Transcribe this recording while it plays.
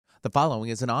The following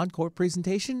is an encore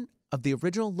presentation of the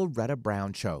original Loretta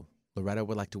Brown Show. Loretta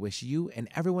would like to wish you and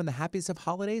everyone the happiest of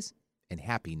holidays and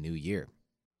Happy New Year.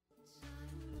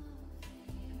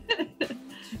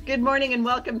 Good morning and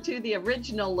welcome to the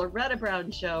original Loretta Brown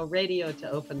Show, radio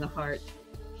to open the heart,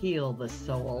 heal the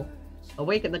soul,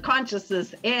 awaken the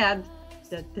consciousness, and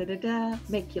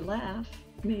make you laugh,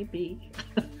 maybe.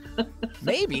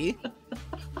 Maybe?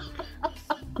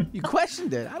 You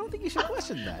questioned it. I don't think you should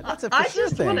question that. That's a for I sure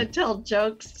just thing. want to tell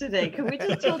jokes today. Can we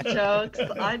just tell jokes?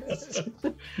 I just,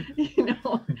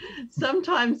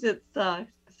 sometimes it's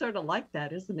sort of like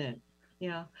that, isn't it?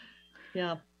 Yeah.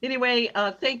 Anyway,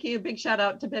 thank you. Big shout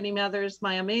out to Benny Mathers,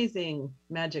 my amazing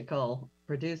magical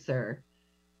producer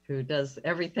who does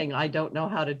everything I don't know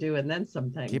how to do and then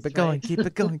some things. Keep it going, keep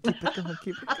it going, keep it going,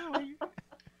 keep it going.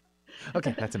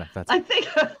 Okay, that's enough. I think,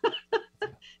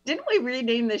 didn't we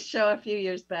rename this show a few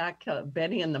years back,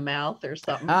 Benny in the Mouth or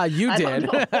something? You did.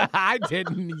 I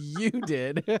didn't. You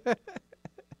did. I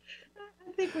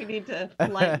think we need to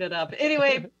lighten it up.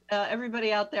 Anyway,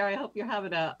 everybody out there, I hope you're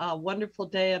having a wonderful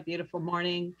day, a beautiful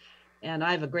morning. And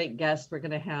I have a great guest. We're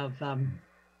going to have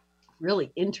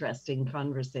really interesting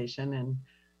conversation, and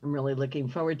I'm really looking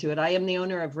forward to it. I am the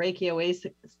owner of Reiki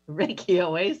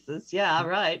Oasis. Yeah,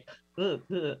 right.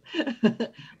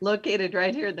 Located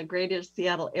right here in the greater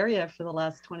Seattle area for the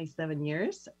last 27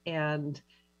 years. And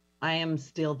I am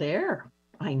still there.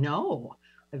 I know.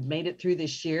 I've made it through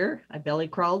this year. I belly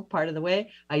crawled part of the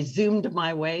way. I zoomed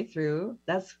my way through.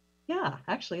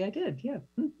 Actually I did. Yeah.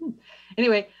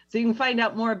 Anyway, so you can find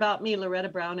out more about me, Loretta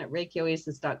Brown, at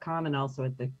ReikiOasis.com and also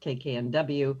at the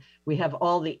KKNW. We have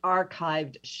all the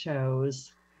archived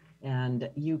shows and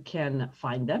you can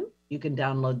find them. You can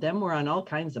download them. We're on all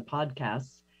kinds of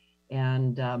podcasts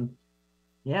and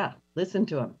listen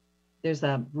to them. There's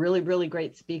a really, really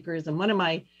great speakers. And one of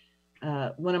my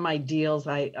deals,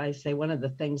 I say one of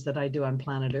the things that I do on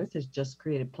planet Earth is just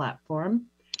create a platform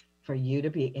for you to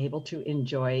be able to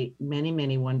enjoy many,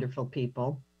 many wonderful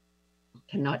people.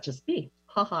 Cannot just be.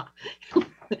 Haha.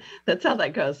 That's how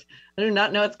that goes. I do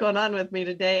not know what's going on with me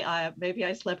today. Maybe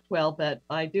I slept well, but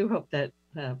I do hope that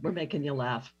we're making you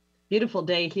laugh. Beautiful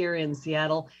day here in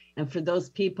Seattle. And for those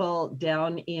people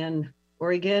down in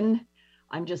Oregon,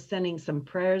 I'm just sending some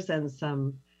prayers and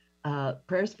some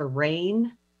prayers for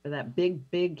rain, for that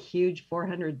big, huge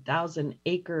 400,000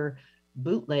 acre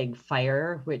bootleg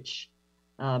fire, which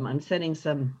I'm sending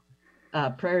some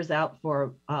prayers out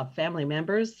for family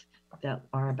members that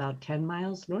are about 10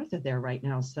 miles north of there right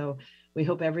now. So we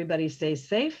hope everybody stays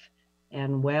safe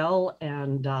and well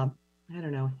and,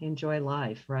 enjoy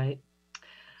life, right?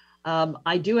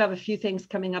 I do have a few things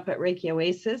coming up at Reiki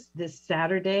Oasis. This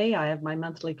Saturday, I have my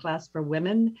monthly class for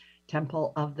women,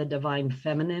 Temple of the Divine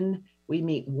Feminine. We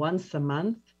meet once a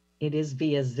month. It is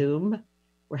via Zoom.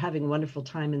 We're having a wonderful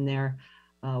time in there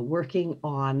working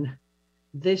on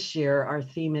this year. Our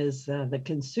theme is the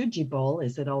Kintsugi Bowl.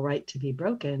 Is it all right to be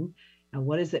broken? And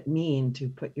what does it mean to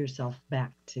put yourself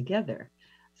back together?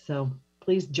 So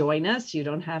please join us. You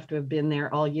don't have to have been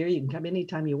there all year. You can come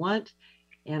anytime you want.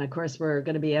 And of course, we're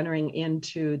going to be entering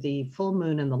into the full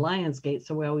moon and the Lion's Gate.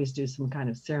 So we always do some kind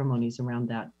of ceremonies around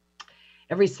that.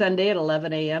 Every Sunday at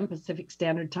 11 a.m. Pacific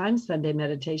Standard Time, Sunday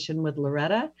Meditation with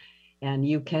Loretta. And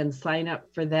you can sign up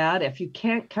for that. If you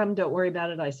can't come, don't worry about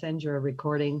it. I send you a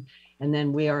recording. And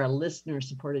then we are a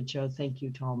listener-supported show. Thank you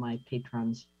to all my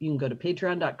patrons. You can go to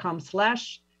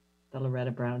patreon.com/The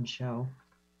Loretta Brown Show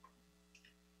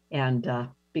and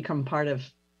become part of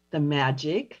the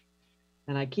magic.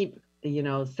 And I keep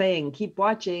saying, keep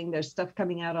watching. There's stuff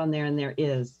coming out on there, and there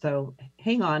is. So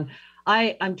hang on.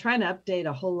 I'm trying to update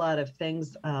a whole lot of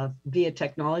things via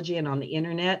technology and on the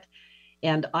internet.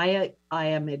 And I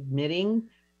am admitting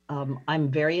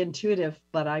I'm very intuitive,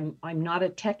 but I'm not a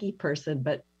techie person,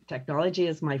 but technology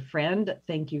is my friend.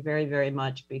 Thank you very, very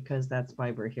much, because that's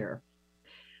why we're here.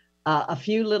 A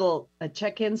few little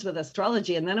check-ins with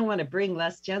astrology, and then I want to bring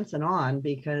Les Jensen on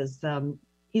because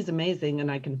he's amazing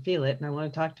and I can feel it and I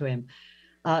want to talk to him.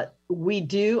 We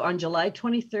do on July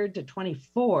 23rd to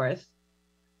 24th,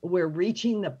 we're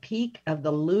reaching the peak of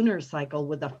the lunar cycle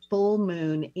with a full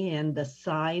moon in the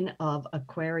sign of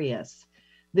Aquarius.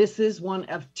 This is one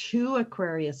of 2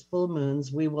 Aquarius full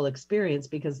moons we will experience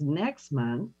because next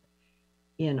month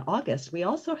in August, we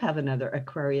also have another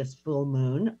Aquarius full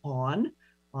moon on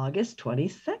August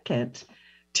 22nd.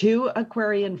 2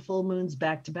 Aquarian full moons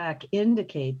back to back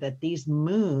indicate that these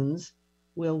moons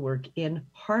will work in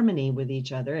harmony with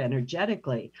each other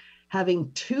energetically.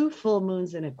 Having 2 full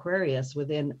moons in Aquarius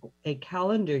within a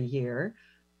calendar year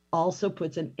also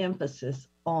puts an emphasis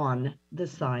on the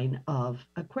sign of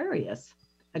Aquarius.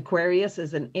 Aquarius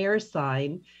is an air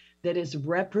sign that is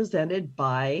represented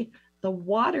by the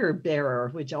water bearer,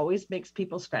 which always makes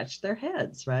people scratch their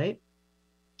heads, right?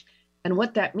 And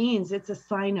what that means, it's a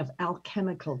sign of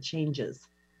alchemical changes.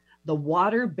 The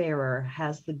water bearer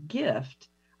has the gift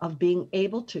of being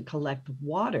able to collect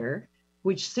water,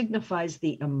 which signifies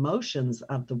the emotions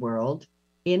of the world,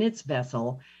 in its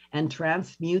vessel and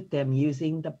transmute them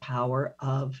using the power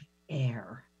of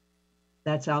air.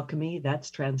 That's alchemy, that's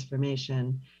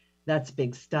transformation, that's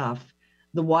big stuff.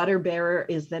 The water bearer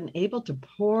is then able to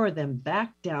pour them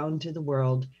back down to the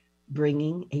world,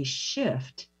 bringing a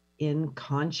shift in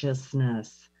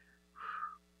consciousness.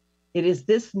 It is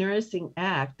this nourishing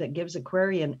act that gives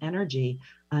Aquarian energy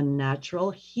a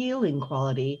natural healing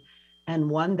quality, and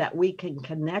one that we can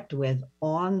connect with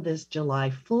on this July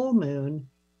full moon,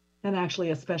 and actually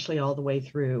especially all the way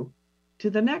through to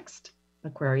the next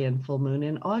Aquarian full moon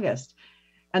in August.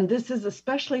 And this is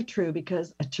especially true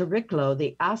because Chariklo,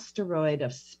 the asteroid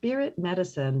of spirit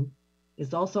medicine,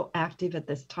 is also active at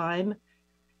this time.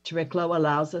 Chariklo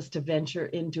allows us to venture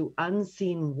into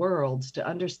unseen worlds to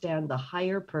understand the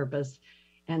higher purpose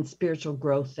and spiritual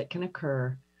growth that can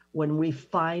occur when we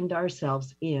find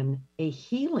ourselves in a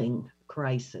healing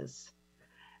crisis.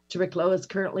 Chariklo is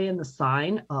currently in the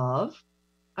sign of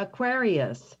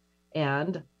Aquarius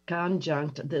and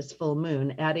conjunct this full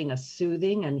moon, adding a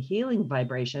soothing and healing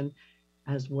vibration,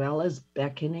 as well as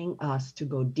beckoning us to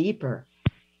go deeper.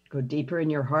 Go deeper in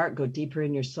your heart, go deeper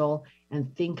in your soul,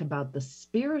 and think about the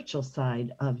spiritual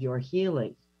side of your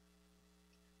healing.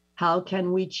 How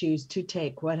can we choose to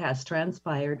take what has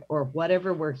transpired or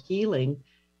whatever we're healing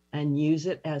and use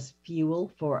it as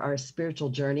fuel for our spiritual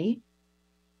journey?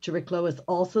 Chariklo is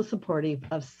also supportive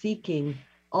of seeking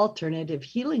alternative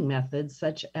healing methods,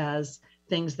 such as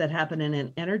things that happen in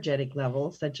an energetic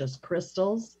level, such as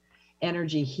crystals,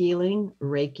 energy healing,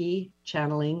 Reiki,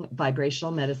 channeling,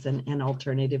 vibrational medicine, and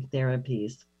alternative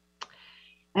therapies.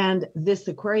 And this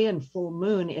Aquarian full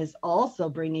moon is also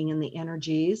bringing in the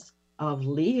energies of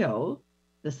Leo,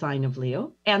 the sign of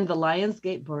Leo, and the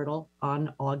Lionsgate portal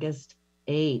on August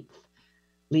 8th.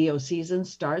 Leo season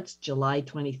starts July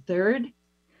 23rd,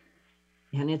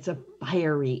 and it's a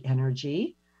fiery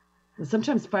energy. And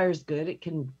sometimes fire is good. It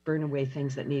can burn away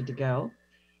things that need to go.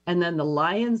 And then the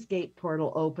Lionsgate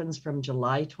portal opens from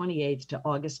July 28th to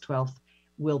August 12th.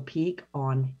 Will peak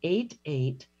on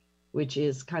 8/8, which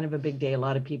is kind of a big day. A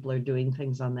lot of people are doing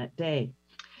things on that day.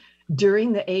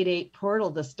 During the 8/8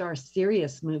 portal, the star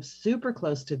Sirius moves super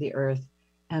close to the Earth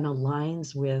and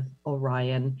aligns with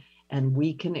Orion. And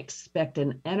we can expect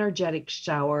an energetic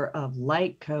shower of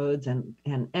light codes and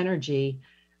energy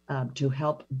to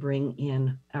help bring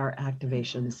in our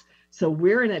activations. So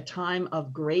we're in a time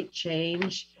of great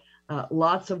change,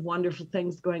 lots of wonderful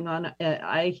things going on.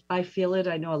 I feel it.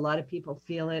 I know a lot of people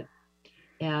feel it.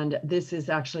 And this is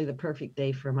actually the perfect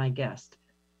day for my guest.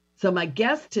 So my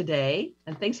guest today,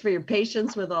 and thanks for your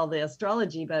patience with all the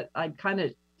astrology, but I kind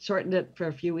of shortened it for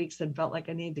a few weeks and felt like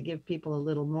I needed to give people a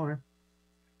little more.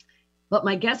 But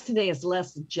my guest today is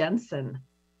Les Jensen.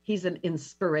 He's an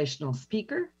inspirational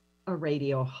speaker, a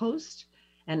radio host,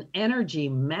 an energy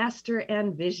master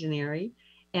and visionary,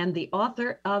 and the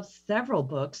author of several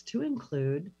books to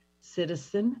include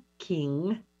Citizen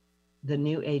King, The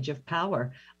New Age of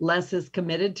Power. Les is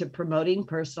committed to promoting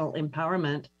personal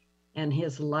empowerment and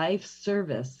his life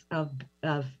service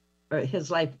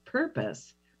his life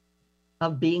purpose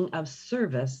of being of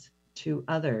service to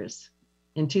others.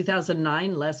 In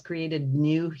 2009, Les created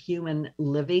New Human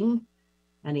Living,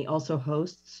 and he also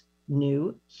hosts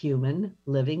New Human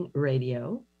Living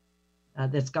Radio.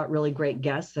 That's got really great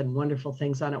guests and wonderful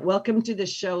things on it. Welcome to the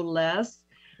show, Les.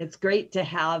 It's great to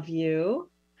have you.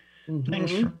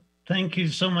 Mm-hmm. Thank you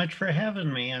so much for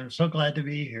having me. I'm so glad to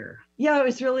be here. Yeah, I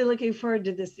was really looking forward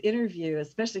to this interview,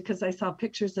 especially because I saw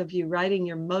pictures of you riding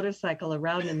your motorcycle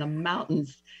around in the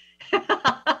mountains.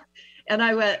 And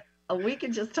I went, oh, we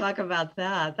can just talk about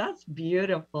that. That's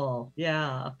beautiful.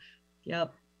 Yeah.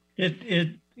 Yep.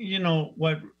 It you know,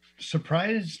 what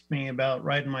surprised me about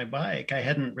riding my bike, I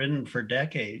hadn't ridden for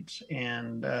decades.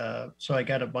 And so I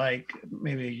got a bike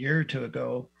maybe a year or two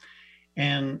ago.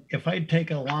 And if I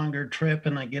take a longer trip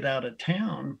and I get out of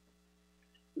town,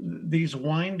 these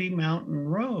windy mountain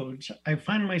roads, I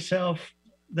find myself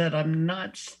that I'm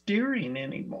not steering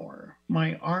anymore.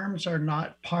 My arms are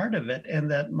not part of it,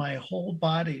 and that my whole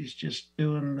body's just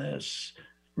doing this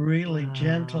really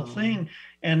gentle thing.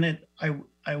 And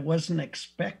I wasn't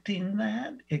expecting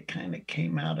that. It kind of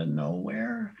came out of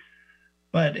nowhere,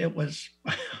 but it was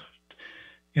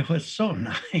so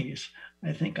nice.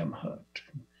 I think I'm hooked.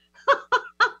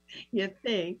 You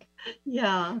think?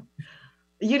 Yeah.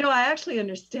 You know, I actually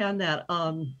understand that.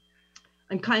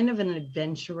 I'm kind of an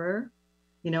adventurer.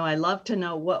 You know, I love to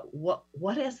know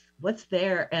what's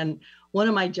there. And one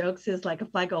of my jokes is like,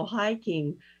 if I go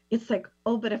hiking, it's like,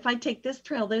 oh, but if I take this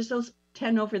trail, there's those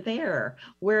 10 over there.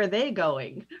 Where are they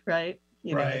going? Right.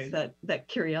 You know, it's that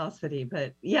curiosity.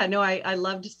 But yeah, no, I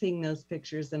loved seeing those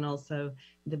pictures, and also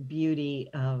the beauty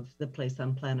of the place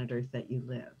on planet Earth that you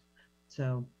live.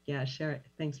 So yeah,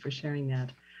 thanks for sharing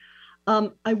that.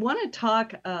 I want to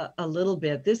talk a little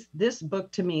bit. This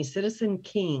book to me, Citizen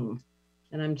King,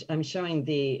 and I'm showing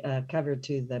the cover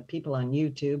to the people on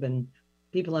YouTube and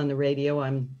people on the radio.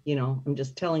 I'm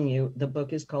just telling you, the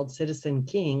book is called Citizen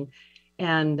King,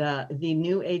 and the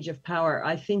New Age of Power.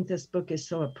 I think this book is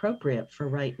so appropriate for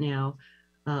right now,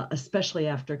 especially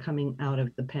after coming out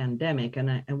of the pandemic,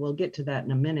 and we'll get to that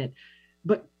in a minute.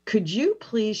 But could you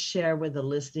please share with the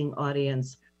listening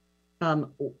audience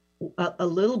a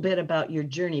little bit about your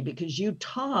journey, because you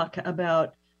talk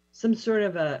about some sort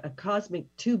of a cosmic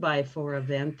 2x4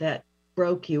 event that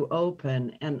broke you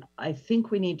open, and I think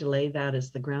we need to lay that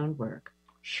as the groundwork.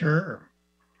 Sure.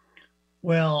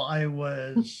 Well, I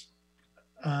was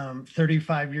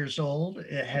 35 years old.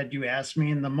 Had you asked me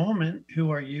in the moment,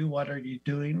 who are you? What are you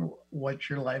doing? What's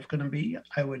your life going to be?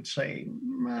 I would say,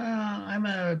 I'm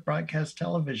a broadcast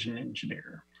television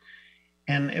engineer.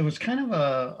 And it was kind of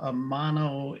a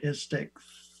monoistic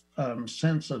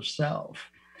sense of self.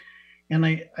 And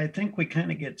I think we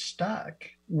kind of get stuck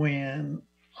when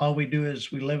all we do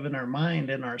is we live in our mind,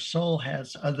 and our soul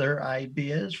has other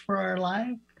ideas for our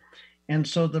life. And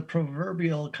so the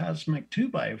proverbial cosmic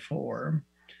 2x4,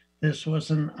 this was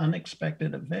an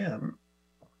unexpected event,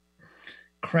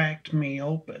 cracked me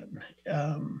open.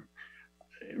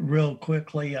 Real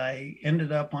quickly, I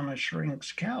ended up on a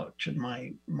shrink's couch, and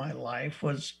my life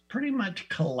was pretty much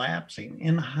collapsing.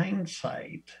 In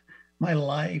hindsight, my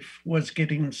life was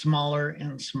getting smaller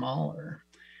and smaller.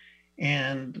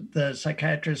 And the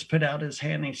psychiatrist put out his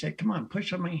hand and he said, "Come on,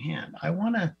 push on my hand. I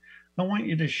want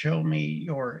you to show me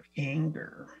your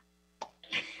anger."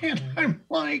 And I'm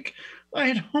like,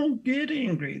 I don't get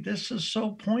angry. This is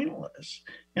so pointless.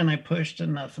 And I pushed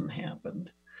and nothing happened.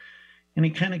 And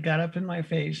he kind of got up in my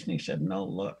face and he said, "No,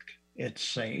 look, it's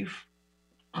safe.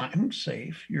 I'm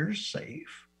safe. You're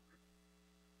safe.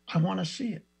 I want to see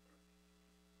it.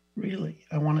 Really,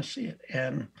 I want to see it."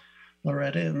 And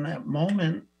Loretta, in that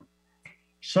moment,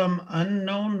 some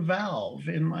unknown valve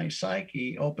in my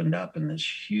psyche opened up, and this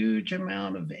huge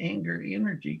amount of anger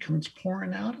energy comes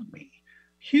pouring out of me.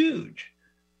 Huge.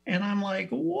 And I'm like,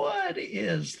 what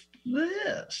is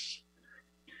this?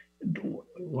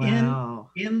 Wow.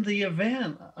 In the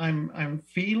event, I'm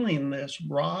feeling this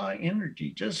raw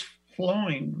energy just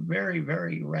flowing very,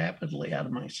 very rapidly out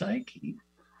of my psyche.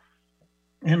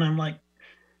 And I'm like,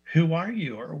 who are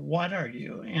you, or what are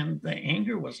you? And the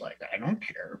anger was like, I don't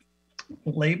care.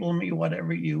 Label me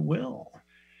whatever you will.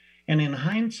 And in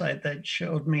hindsight, that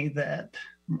showed me that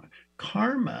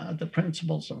karma, the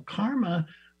principles of karma,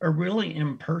 are really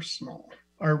impersonal.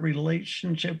 Our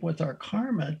relationship with our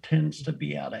karma tends to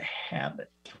be out of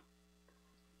habit.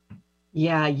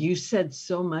 Yeah, you said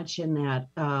so much in that.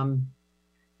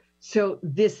 So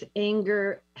this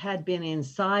anger had been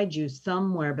inside you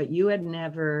somewhere, but you had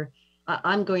never,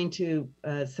 I'm going to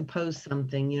suppose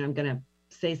something, I'm going to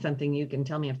say something, you can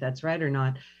tell me if that's right or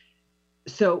not.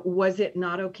 So was it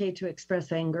not okay to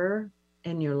express anger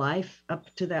in your life up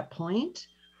to that point?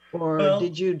 Or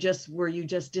were you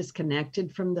just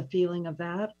disconnected from the feeling of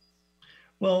that?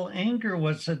 Well, anger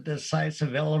was a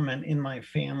decisive element in my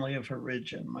family of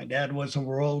origin. My dad was a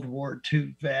World War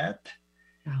II vet,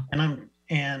 and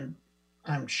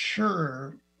I'm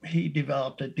sure he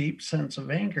developed a deep sense of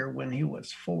anger when he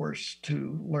was forced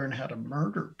to learn how to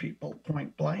murder people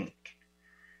point blank.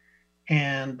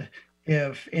 And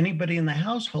if anybody in the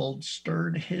household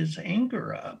stirred his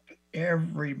anger up,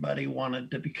 everybody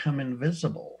wanted to become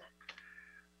invisible.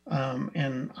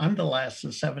 And I'm the last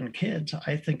of 7 kids.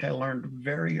 I think I learned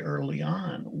very early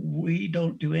on, we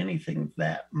don't do anything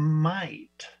that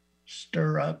might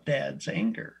stir up Dad's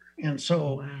anger. And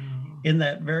so in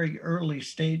that very early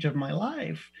stage of my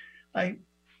life, I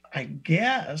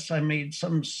guess I made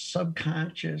some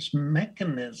subconscious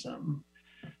mechanism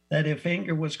that if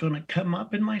anger was going to come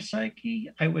up in my psyche,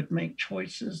 I would make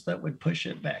choices that would push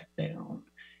it back down.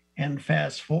 And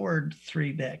fast forward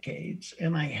 3 decades,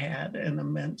 and I had an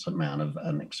immense amount of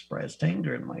unexpressed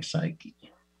anger in my psyche.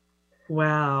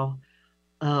 Wow.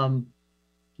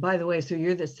 By the way, so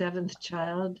you're the 7th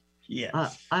child?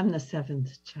 Yes. I'm the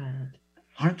 7th child.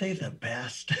 Aren't they the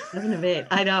best? 7 of 8,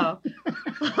 I know.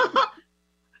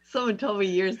 Someone told me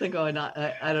years ago, and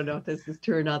I don't know if this is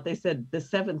true or not. They said the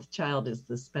seventh child is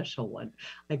the special one.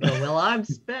 I go, well, I'm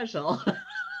special.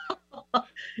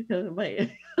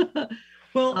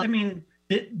 Well, I mean,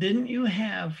 didn't you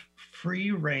have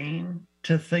free reign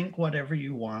to think whatever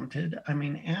you wanted? I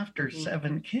mean, after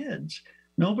 7 kids,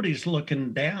 nobody's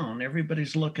looking down,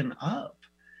 everybody's looking up.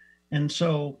 And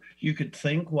so you could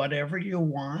think whatever you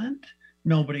want.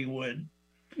 Nobody would,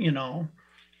 you know,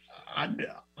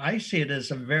 I see it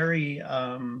as a very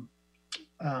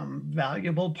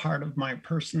valuable part of my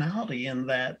personality, in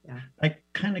that I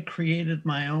kind of created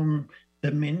my own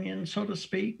dominion, so to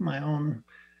speak, my own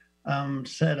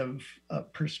set of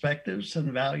perspectives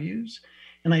and values.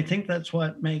 And I think that's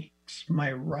what makes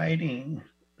my writing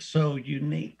so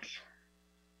unique.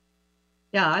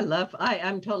 Yeah,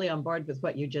 I'm totally on board with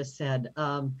what you just said.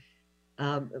 You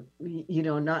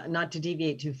know, not to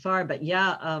deviate too far, but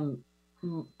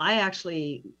I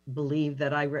actually believe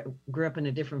that I grew up in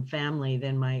a different family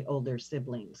than my older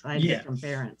siblings. I had different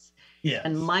parents. Yeah.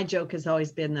 And my joke has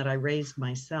always been that I raised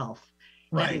myself.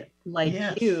 Right. And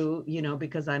like you know,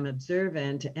 because I'm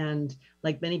observant, and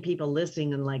like many people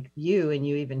listening, and like you, and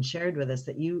you even shared with us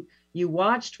that you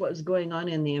watched what was going on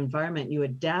in the environment, you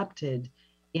adapted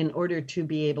in order to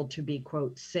be able to be,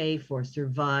 quote, safe or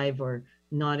survive or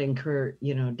not incur,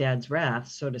 you know, dad's wrath,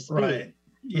 so to speak. Right.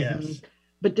 Yes. Mm-hmm.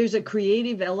 But there's a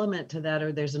creative element to that,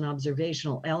 or there's an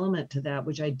observational element to that,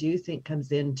 which I do think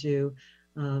comes into,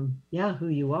 who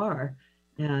you are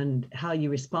and how you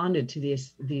responded to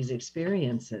these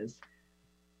experiences.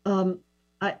 You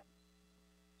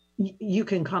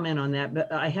can comment on that,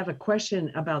 but I have a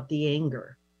question about the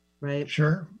anger, right?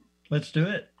 Sure. Let's do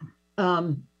it.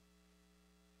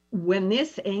 When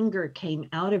this anger came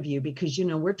out of you, because, you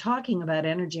know, we're talking about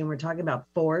energy and we're talking about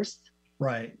force.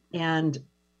 Right. And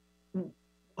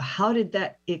how did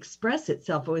that express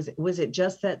itself? Was it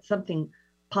just that something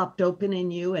popped open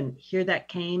in you and here that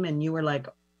came and you were like,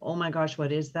 oh my gosh,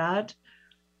 what is that?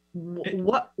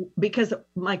 Because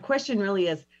my question really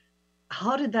is,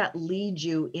 how did that lead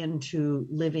you into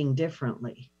living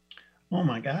differently? Oh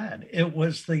my God. It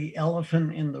was the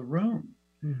elephant in the room.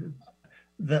 Mm-hmm.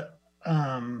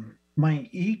 My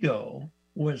ego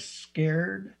was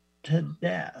scared to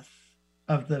death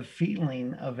of the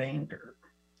feeling of anger.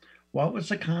 What was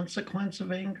the consequence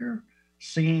of anger?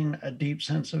 Seeing a deep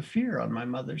sense of fear on my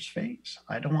mother's face.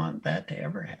 I don't want that to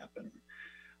ever happen.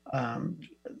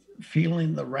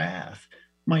 Feeling the wrath.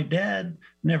 My dad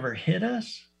never hit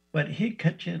us, but he'd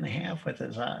cut you in half with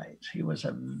his eyes. He was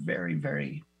a very,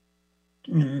 very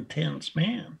intense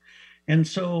man. And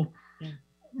so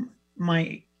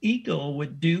my ego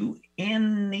would do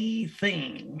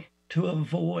anything to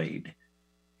avoid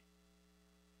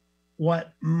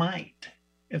what might,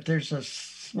 if there's a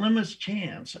slimmest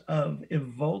chance of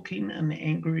evoking an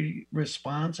angry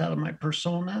response out of my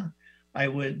persona, I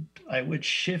would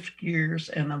shift gears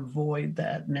and avoid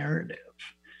that narrative.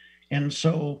 And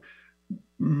so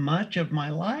much of my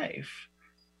life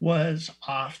was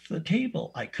off the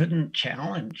table. I couldn't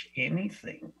challenge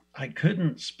anything. I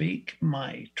couldn't speak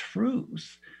my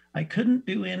truth. I couldn't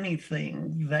do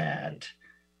anything that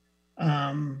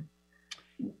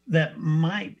that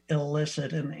might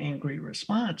elicit an angry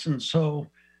response. And so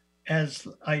as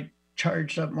I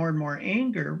charged up more and more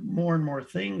anger, more and more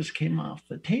things came off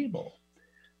the table.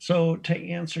 So to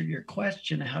answer your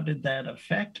question, how did that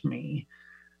affect me?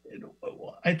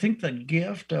 I think the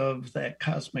gift of that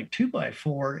cosmic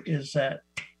 2x4 is that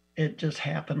it just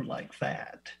happened like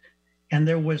that. And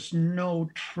there was no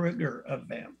trigger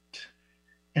event.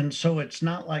 And so it's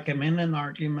not like I'm in an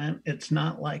argument. It's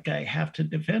not like I have to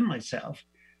defend myself.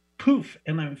 Poof,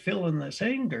 and I'm feeling this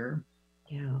anger.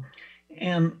 Yeah.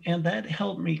 And that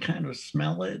helped me kind of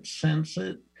smell it, sense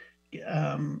it,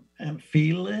 and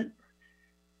feel it.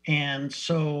 And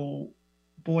so,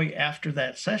 boy, after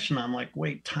that session, I'm like,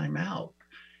 wait, time out.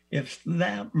 If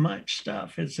that much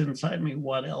stuff is inside me,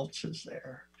 what else is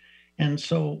there? And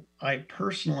so I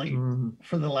personally,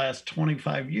 for the last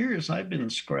 25 years, I've been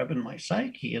scrubbing my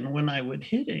psyche. And when I would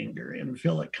hit anger and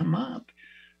feel it come up,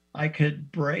 I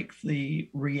could break the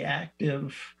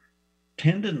reactive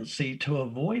tendency to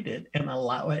avoid it and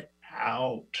allow it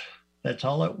out. That's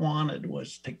all it wanted,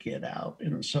 was to get out.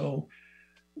 And so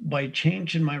by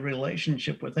changing my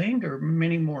relationship with anger,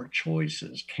 many more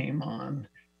choices came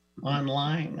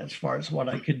online as far as what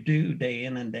I could do day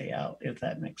in and day out, if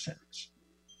that makes sense.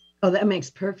 Oh, that makes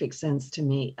perfect sense to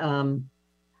me.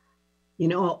 You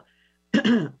know,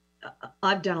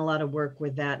 I've done a lot of work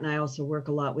with that, and I also work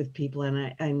a lot with people.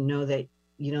 And I know that,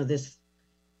 you know, this,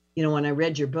 you know, when I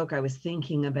read your book, I was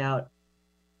thinking about,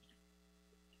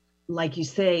 like you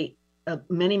say,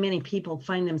 many, many people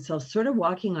find themselves sort of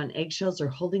walking on eggshells or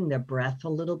holding their breath a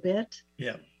little bit.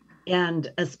 Yeah.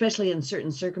 And especially in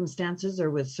certain circumstances or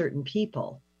with certain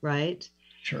people, right?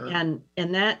 Sure. And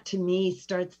that to me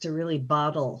starts to really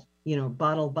bottle,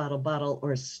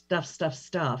 or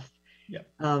stuff. Yeah.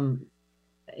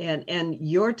 And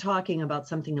you're talking about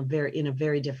something in a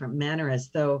very different manner, as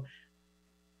though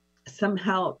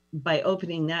somehow by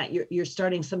opening that you're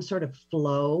starting some sort of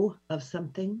flow of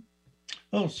something.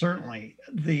 Oh, certainly.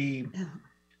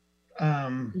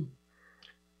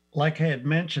 Like I had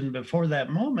mentioned before that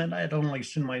moment, I had only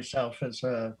seen myself as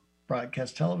a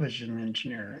broadcast television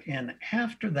engineer, and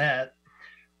after that,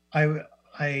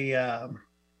 I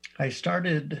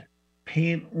started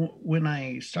when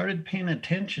I started paying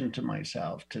attention to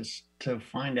myself to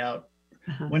find out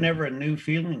whenever a new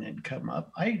feeling had come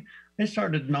up, I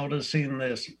started noticing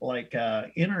this like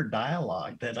inner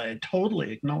dialogue that I had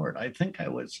totally ignored. I think I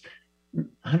was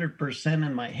 100%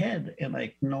 in my head, and I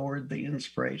ignored the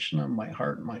inspiration of my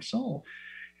heart and my soul.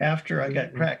 After I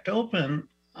got cracked open,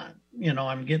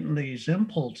 I'm getting these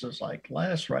impulses like,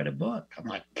 let's write a book. I'm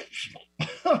like,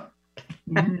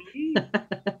 me?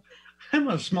 I'm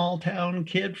a small town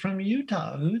kid from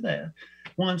Utah. Who that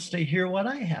wants to hear what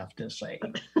I have to say?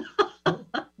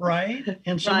 Right?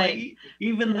 And so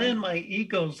then my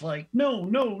ego's like,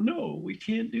 no, we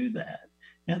can't do that.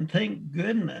 And thank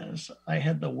goodness I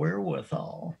had the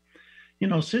wherewithal.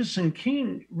 Citizen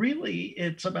King, really,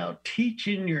 it's about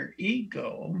teaching your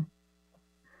ego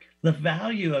the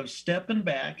value of stepping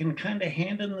back and kind of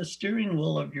handing the steering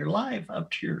wheel of your life up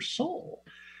to your soul.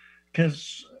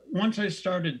 Because once I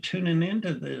started tuning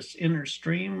into this inner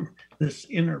stream, this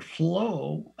inner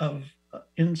flow of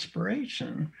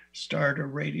inspiration, start a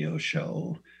radio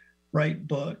show, write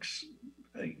books,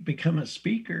 become a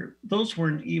speaker, those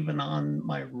weren't even on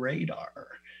my radar.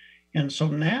 And so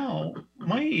now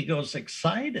my ego's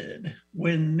excited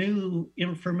when new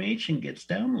information gets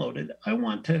downloaded. I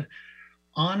want to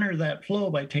honor that flow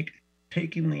by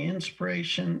taking the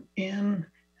inspiration in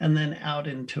and then out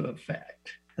into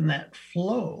effect. And that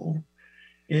flow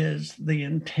is the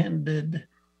intended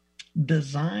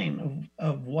design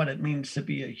of what it means to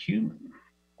be a human.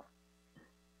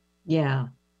 Yeah,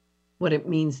 what it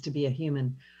means to be a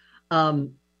human.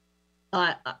 I'm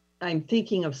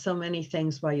thinking of so many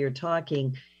things while you're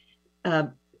talking.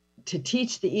 To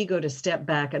teach the ego to step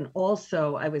back. And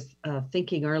also I was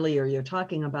thinking earlier, you're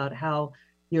talking about how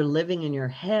you're living in your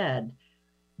head,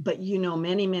 but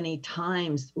many, many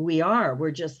times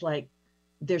we're just like,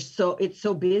 it's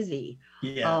so busy.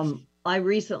 Yes. I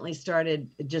recently started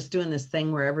just doing this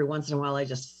thing where every once in a while I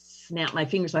just snap my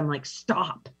fingers. I'm like,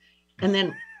 stop. And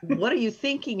then what are you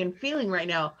thinking and feeling right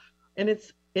now? And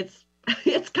it's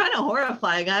kind of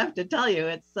horrifying, I have to tell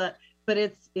you. But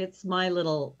it's my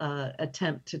little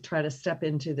attempt to try to step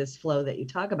into this flow that you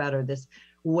talk about, or this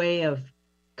way of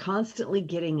constantly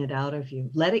getting it out of you.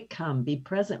 Let it come. Be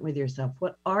present with yourself.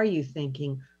 What are you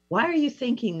thinking? Why are you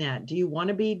thinking that? Do you want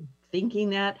to be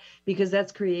thinking that? Because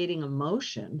that's creating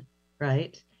emotion,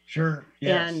 right? Sure.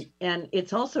 Yes. And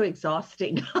it's also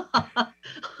exhausting.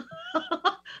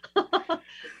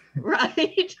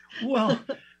 Right? Well,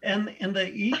 and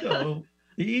the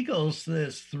ego's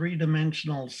this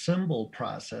three-dimensional symbol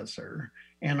processor,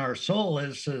 and our soul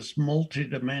is this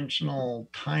multi-dimensional,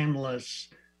 timeless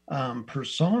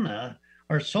persona.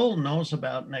 Our soul knows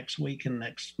about next week and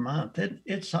next month.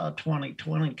 It saw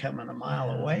 2020 coming a mile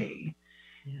away.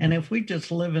 Yeah. And if we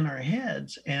just live in our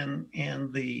heads and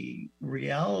the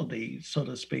reality, so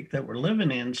to speak, that we're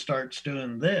living in starts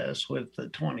doing this with the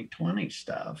 2020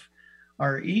 stuff,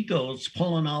 our ego's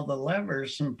pulling all the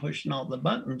levers and pushing all the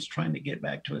buttons, trying to get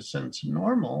back to a sense of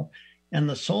normal. And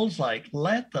the soul's like,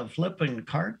 let the flipping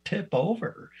cart tip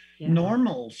over. Yeah.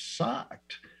 Normal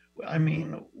sucked. I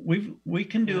mean, we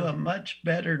can do a much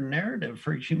better narrative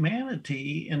for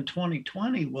humanity in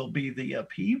 2020 will be the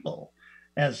upheaval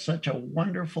as such a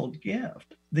wonderful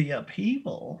gift. The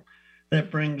upheaval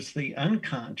that brings the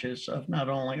unconscious of not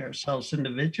only ourselves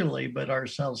individually, but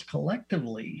ourselves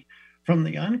collectively from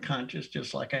the unconscious,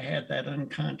 just like I had that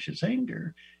unconscious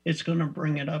anger, it's going to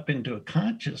bring it up into a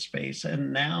conscious space.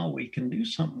 And now we can do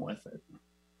something with it.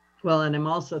 Well, and I'm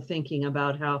also thinking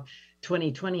about how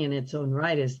 2020 in its own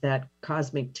right is that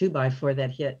cosmic 2x4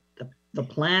 that hit the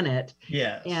planet.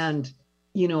 Yes. And,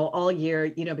 all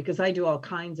year, because I do all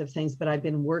kinds of things, but I've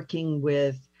been working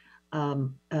with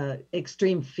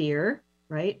extreme fear,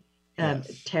 right?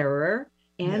 Yes. Terror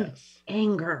and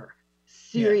anger,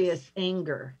 serious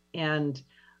anger. And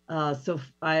so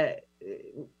I'm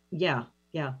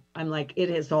like, it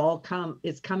has all come,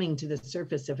 it's coming to the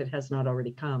surface if it has not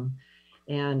already come.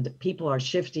 And people are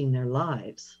shifting their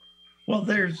lives. Well,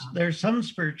 there's some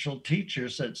spiritual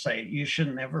teachers that say you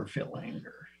should never feel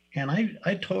anger, and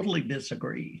I totally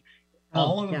disagree.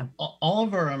 Oh, yeah. All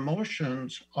of our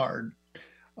emotions are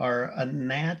a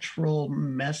natural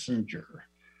messenger.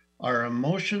 Our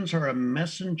emotions are a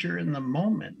messenger in the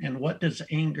moment. And what does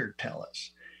anger tell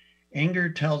us? Anger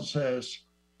tells us,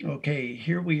 okay,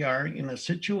 here we are in a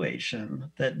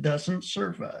situation that doesn't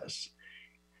serve us.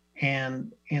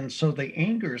 And so the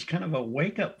anger is kind of a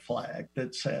wake-up flag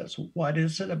that says, what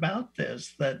is it about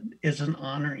this that isn't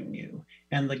honoring you?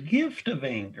 And the gift of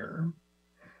anger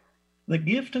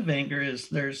is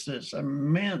there's this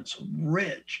immense,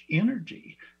 rich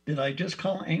energy. Did I just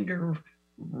call anger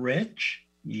rich?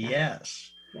 Yes.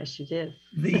 Yes, you did.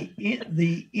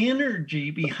 The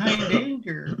energy behind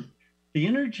anger, the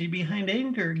energy behind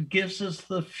anger gives us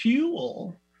the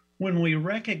fuel. When we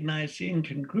recognize the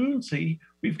incongruency,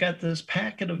 we've got this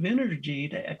packet of energy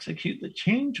to execute the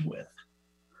change with.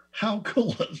 How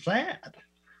cool is that?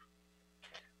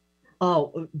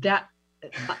 Oh, that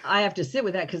I have to sit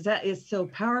with that because that is so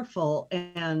powerful.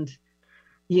 And,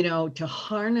 to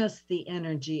harness the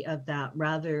energy of that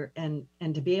rather and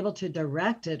to be able to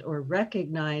direct it or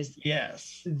recognize,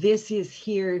 yes, this is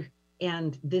here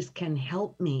and this can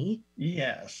help me.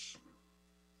 Yes.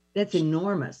 That's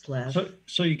enormous, Les.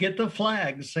 So you get the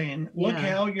flag saying, look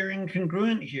how you're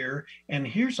incongruent here. And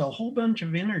here's a whole bunch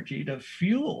of energy to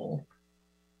fuel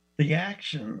the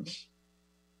actions,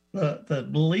 the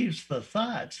beliefs, the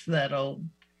thoughts that'll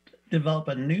develop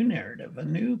a new narrative, a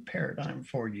new paradigm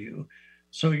for you.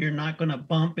 So you're not going to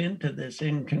bump into this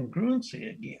incongruency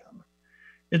again.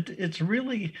 It's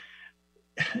really,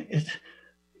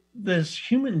 this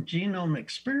human genome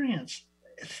experience,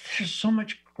 there's so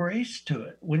much grace to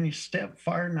it when you step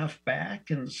far enough back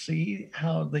and see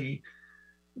how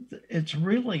it's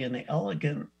really an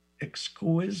elegant,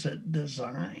 exquisite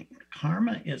design.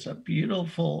 Karma is a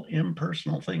beautiful,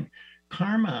 impersonal thing.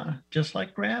 Karma, just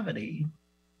like gravity,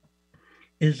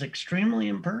 is extremely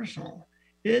impersonal.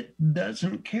 It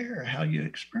doesn't care how you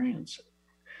experience it.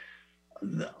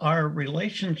 Our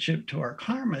relationship to our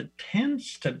karma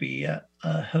tends to be a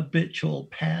habitual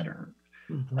pattern,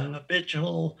 a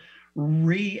habitual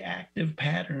reactive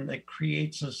pattern that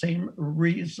creates the same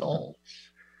results.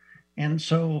 And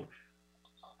so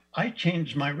I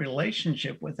changed my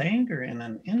relationship with anger in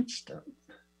an instant.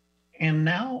 And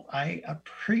now I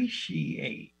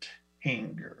appreciate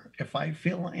anger. If I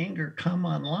feel anger come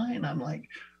online, I'm like,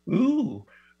 ooh,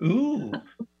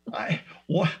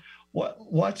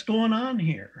 what's going on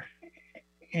here?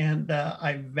 And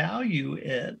I value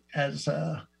it as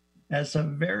a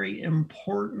very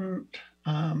important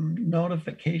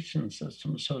notification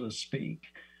system, so to speak,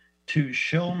 to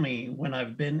show me when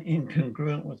I've been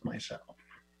incongruent with myself.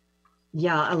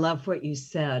 Yeah, I love what you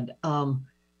said.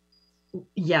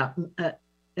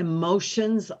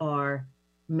 Emotions are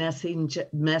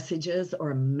messages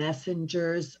or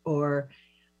messengers or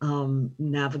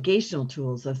navigational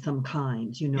tools of some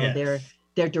kind. Yes.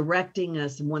 They're directing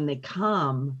us when they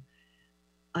come.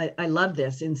 I love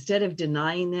this. Instead of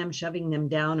denying them, shoving them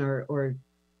down, or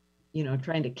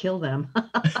trying to kill them,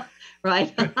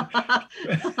 right?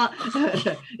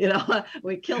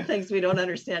 We kill things we don't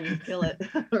understand and kill it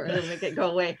or make it go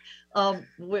away.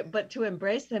 But to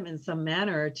embrace them in some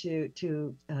manner,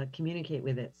 to communicate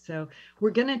with it. So we're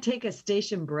going to take a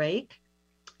station break.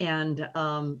 And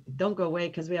don't go away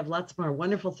because we have lots more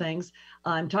wonderful things.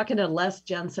 I'm talking to Les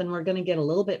Jensen. We're going to get a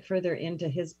little bit further into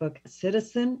his book,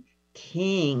 Citizen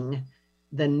King,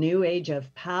 The New Age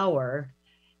of Power.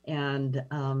 And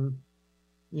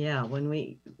when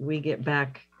we get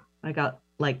back, I got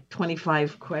like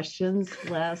 25 questions,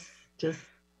 Les, just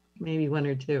maybe one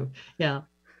or two. Yeah.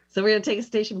 So we're going to take a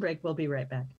station break. We'll be right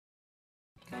back.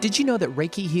 Did you know that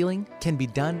Reiki healing can be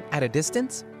done at a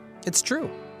distance? It's true.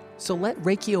 So let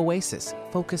Reiki Oasis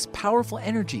focus powerful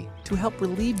energy to help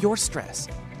relieve your stress,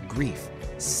 grief,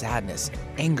 sadness,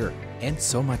 anger, and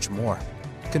so much more.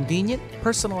 Convenient,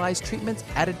 personalized treatments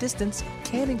at a distance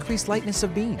can increase lightness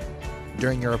of being.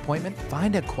 During your appointment,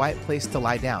 find a quiet place to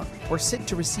lie down or sit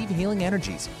to receive healing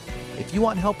energies. If you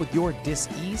want help with your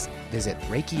dis-ease, visit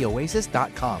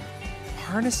ReikiOasis.com.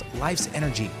 Harness life's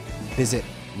energy. Visit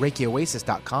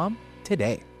ReikiOasis.com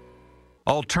today.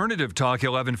 Alternative Talk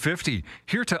 1150,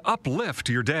 here to uplift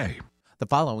your day. The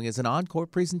following is an encore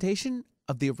presentation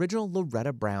of the original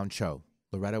Loretta Brown Show.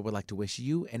 Loretta would like to wish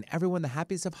you and everyone the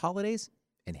happiest of holidays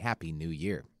and Happy New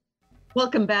Year.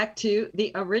 Welcome back to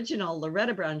the original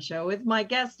Loretta Brown Show with my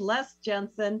guest, Les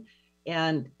Jensen.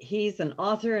 And he's an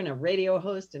author and a radio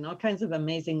host and all kinds of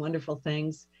amazing, wonderful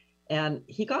things. And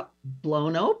he got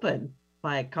blown open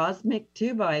by a cosmic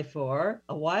 2x4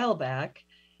 a while back.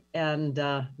 and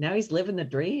now he's living the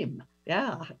dream.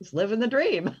 Yeah, he's living the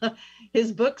dream.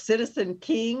 His book, Citizen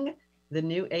King, The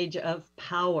New Age of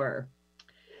Power.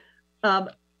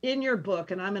 In your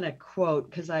book, and I'm going to quote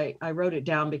because I wrote it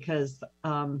down because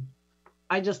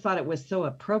I just thought it was so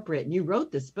appropriate. And you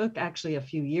wrote this book actually a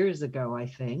few years ago, I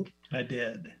think. I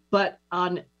did. But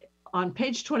on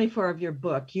page 24 of your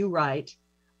book, you write,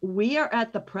 "We are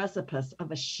at the precipice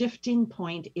of a shifting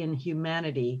point in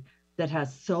humanity that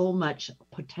has so much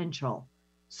potential,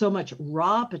 so much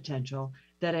raw potential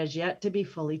that has yet to be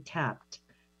fully tapped.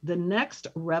 The next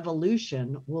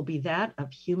revolution will be that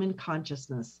of human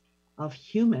consciousness, of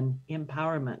human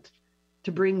empowerment.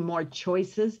 To bring more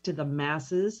choices to the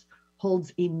masses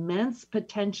holds immense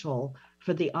potential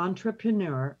for the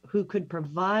entrepreneur who could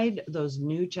provide those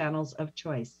new channels of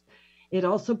choice. It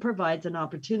also provides an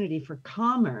opportunity for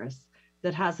commerce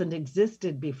that hasn't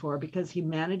existed before because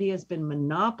humanity has been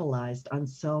monopolized on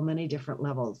so many different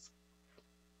levels."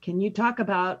 Can you talk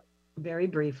about, very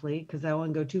briefly, because I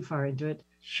won't go too far into it,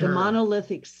 Sure. the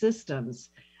monolithic systems,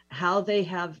 how they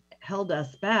have held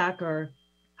us back or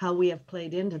how we have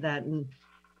played into that, and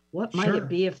what might Sure. it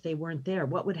be if they weren't there?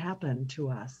 What would happen to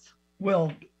us?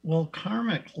 Well,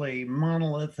 karmically,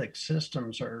 monolithic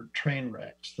systems are train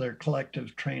wrecks. They're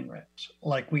collective train wrecks.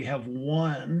 Like we have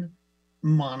one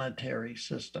monetary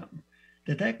system.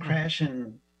 Did that crash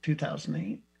in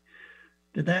 2008?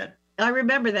 Did that? I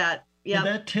remember that. Yeah,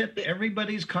 Did that tip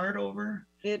everybody's cart over?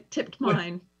 it tipped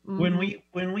mine. When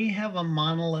we have a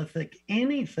monolithic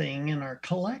anything in our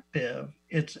collective,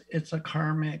 it's a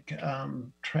karmic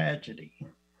tragedy.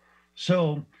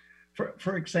 So,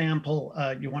 for example,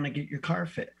 you want to get your car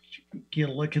fixed. You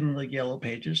look in the yellow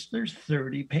pages. There's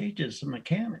 30 pages of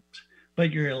mechanics,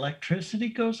 but your electricity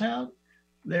goes out.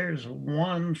 There's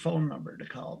one phone number to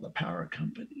call, the power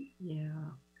company.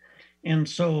 Yeah. And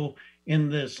so, in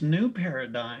this new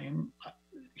paradigm,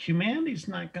 humanity's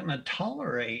not going to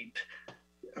tolerate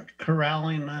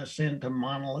corralling us into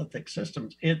monolithic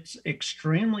systems. It's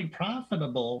extremely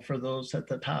profitable for those at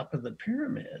the top of the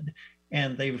pyramid,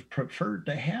 and they've preferred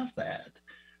to have that.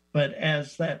 But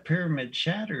as that pyramid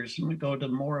shatters and we go to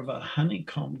more of a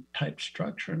honeycomb type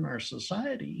structure in our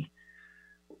society,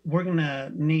 we're going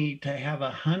to need to have a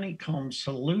honeycomb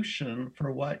solution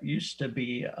for what used to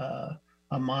be a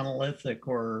monolithic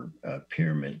or a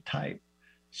pyramid type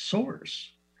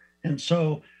source. And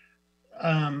so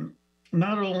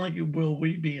not only will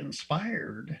we be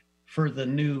inspired for the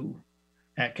new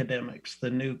academics, the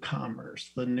new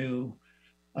commerce, the new,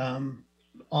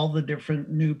 all the different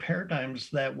new paradigms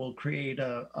that will create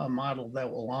a model that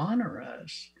will honor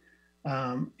us,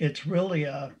 it's really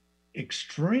a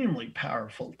extremely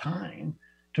powerful time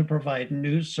to provide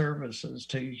new services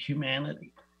to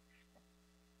humanity.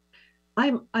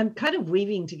 I'm kind of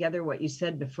weaving together what you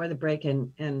said before the break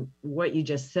and what you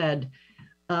just said,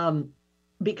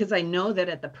 because I know that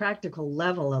at the practical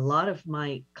level, a lot of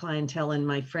my clientele and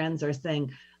my friends are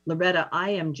saying, Loretta,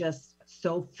 I am just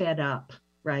so fed up,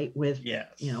 right, with,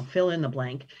 Yes. Fill in the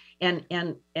blank. And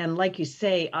like you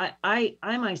say, I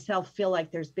myself feel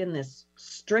like there's been this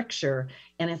stricture,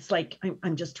 and it's like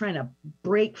I'm just trying to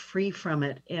break free from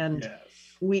it. And Yes.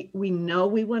 we know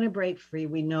we want to break free.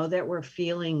 We know that we're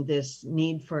feeling this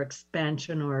need for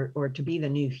expansion or to be the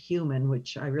new human,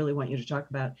 which I really want you to talk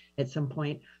about at some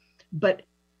point. But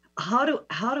how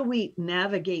do we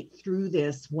navigate through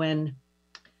this when,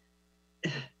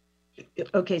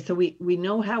 okay, so we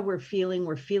know how we're feeling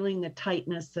the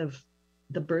tightness of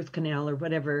the birth canal or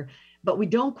whatever, but we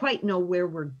don't quite know where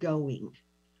we're going.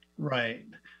 Right.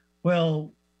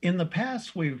 Well, in the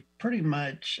past, we've pretty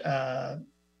much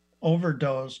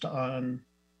overdosed on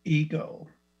ego.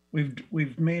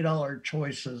 We've made all our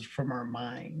choices from our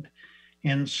mind.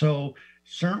 And so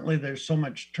certainly there's so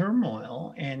much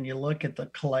turmoil, and you look at the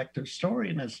collective story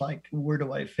and it's like, where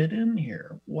do I fit in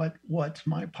here? What's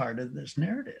my part of this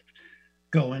narrative?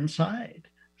 Go inside,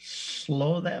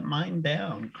 slow that mind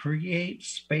down, create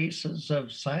spaces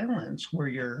of silence where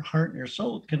your heart and your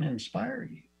soul can inspire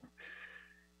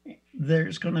you.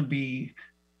 There's going to be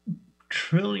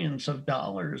trillions of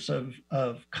dollars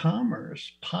of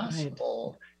commerce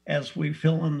possible as we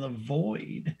fill in the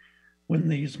void when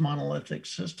these monolithic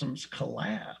systems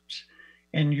collapse.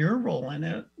 And your role in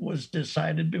it was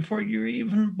decided before you were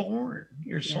even born.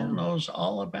 Your soul knows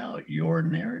all about your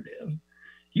narrative.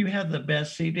 You have the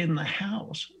best seat in the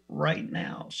house right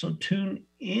now. So tune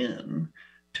in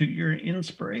to your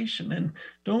inspiration and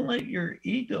don't let your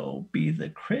ego be the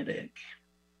critic.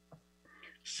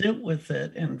 Sit with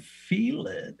it and feel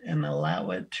it and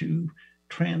allow it to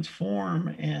transform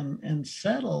and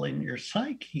settle in your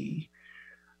psyche.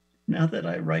 Now that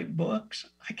I write books,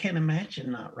 I can't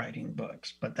imagine not writing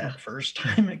books. But that first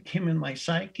time it came in my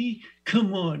psyche,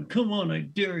 come on, I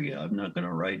dare you. I'm not going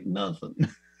to write nothing.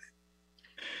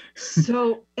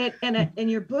 So,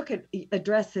 and your book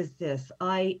addresses this.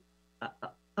 I'm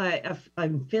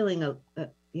feeling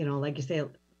like you say,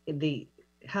 the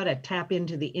how to tap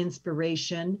into the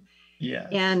inspiration,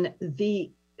 and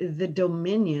the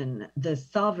dominion, the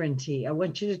sovereignty. I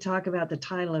want you to talk about the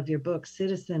title of your book,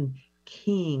 Citizen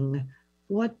King.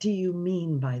 What do you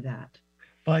mean by that?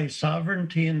 By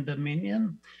sovereignty and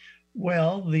dominion?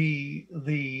 Well,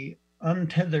 the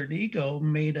untethered ego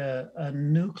made a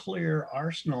nuclear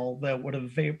arsenal that would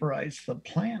have vaporized the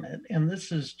planet. And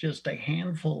this is just a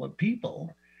handful of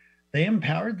people. They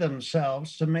empowered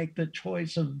themselves to make the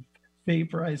choice of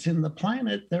vaporizing the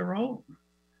planet their own.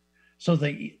 So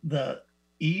the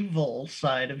evil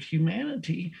side of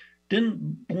humanity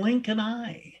didn't blink an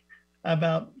eye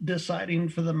about deciding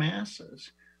for the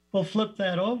masses. Well, flip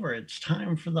that over. It's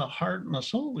time for the heart and the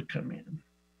soul to come in.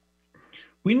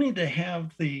 We need to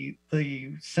have the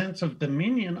sense of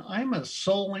dominion. I'm a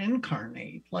soul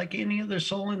incarnate, like any other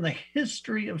soul in the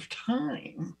history of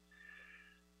time.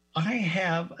 I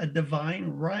have a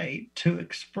divine right to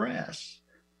express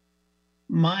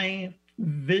my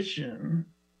vision,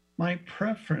 my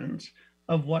preference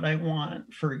of what I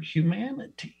want for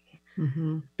humanity.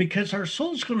 Mm-hmm. Because our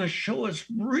soul's going to show us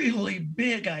really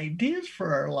big ideas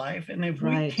for our life. And if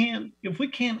we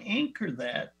can't anchor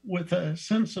that with a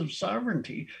sense of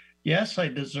sovereignty, yes, I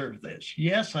deserve this.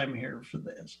 Yes, I'm here for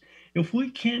this. If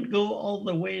we can't go all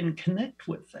the way and connect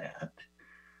with that,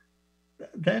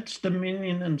 that's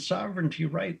dominion and sovereignty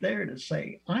right there to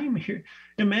say, I'm here.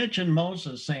 Imagine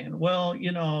Moses saying, well,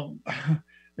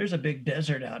 there's a big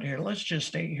desert out here. Let's just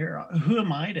stay here. Who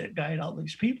am I to guide all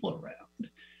these people around?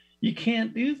 You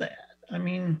can't do that. I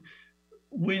mean,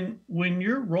 when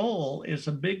your role is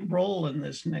a big role in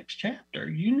this next chapter,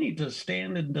 you need to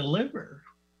stand and deliver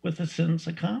with a sense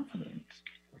of confidence.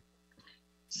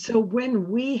 So when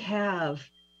we have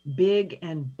big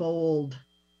and bold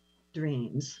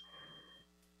dreams,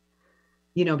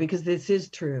 because this is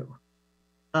true,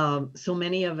 so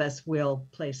many of us will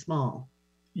play small.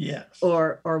 Yes.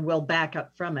 Or will back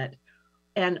up from it.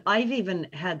 And I've even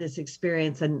had this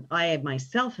experience, and I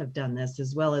myself have done this,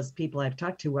 as well as people I've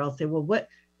talked to, where I'll say, well, what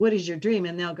is your dream?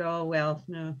 And they'll go, oh, well,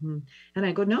 no. And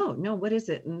I go, no, what is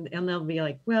it? And they'll be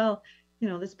like, well,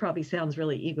 this probably sounds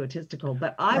really egotistical,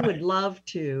 but I would love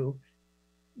to,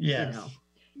 Yes.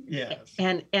 Yes.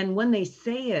 And when they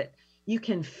say it, you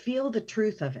can feel the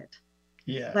truth of it.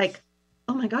 Yes. Like,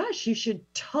 oh my gosh, you should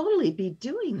totally be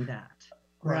doing that.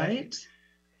 Right.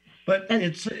 But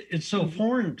it's so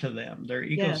foreign to them. Their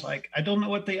ego's like, I don't know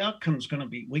what the outcome's going to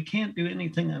be. We can't do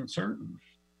anything uncertain.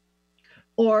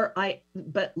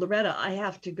 But Loretta, I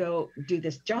have to go do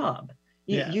this job.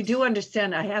 You do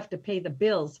understand I have to pay the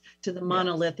bills to the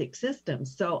monolithic system.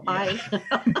 So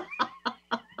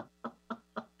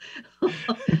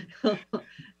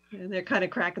they're kind of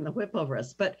cracking the whip over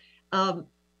us. But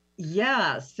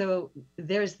so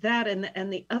there's that.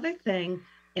 And the other thing,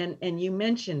 and you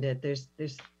mentioned it, there's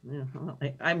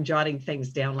I'm jotting things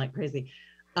down like crazy.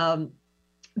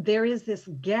 There is this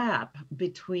gap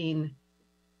between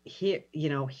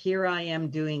here I am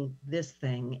doing this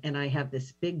thing, and I have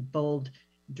this big bold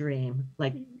dream,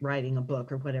 like writing a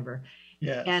book or whatever.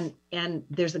 Yes. And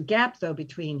there's a gap though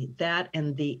between that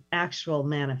and the actual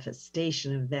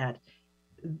manifestation of that.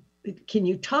 Can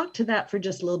you talk to that for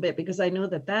just a little bit? Because I know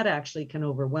that actually can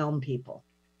overwhelm people.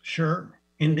 Sure.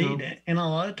 Indeed. And a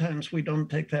lot of times we don't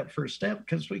take that first step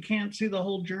because we can't see the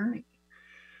whole journey.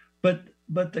 But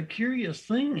the curious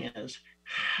thing is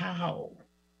how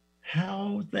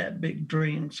that big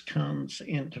dreams comes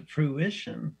into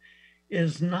fruition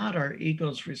is not our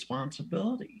ego's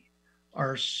responsibility.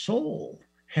 Our soul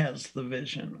has the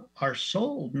vision. Our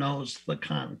soul knows the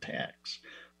context.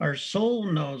 Our soul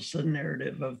knows the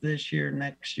narrative of this year,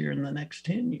 next year, and the next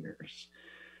 10 years.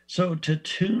 So to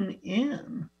tune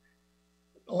in,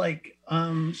 like,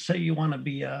 say you want to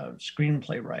be a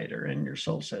screenplay writer and your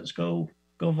soul says, go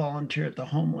volunteer at the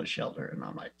homeless shelter. And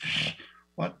I'm like,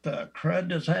 what the crud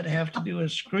does that have to do with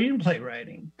screenplay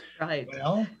writing? Right.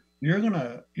 Well, you're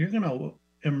gonna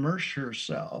immerse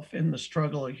yourself in the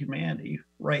struggle of humanity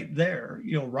right there.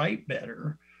 You'll write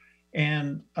better.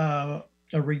 And a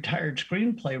retired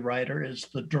screenplay writer is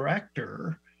the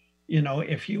director.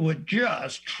 If you would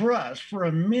just trust for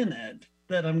a minute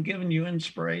that I'm giving you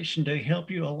inspiration to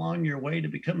help you along your way to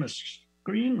become a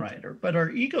screenwriter. But our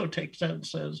ego takes that and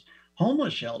says,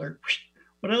 homeless shelter,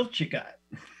 what else you got?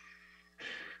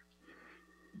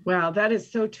 Wow, that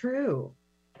is so true.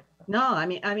 No, I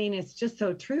mean, it's just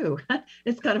so true.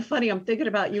 It's kind of funny. I'm thinking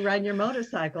about you riding your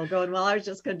motorcycle going, well, I was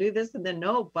just going to do this. And then,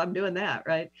 nope, I'm doing that.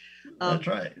 Right. That's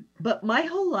right. But my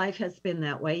whole life has been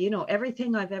that way.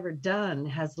 Everything I've ever done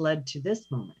has led to this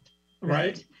moment.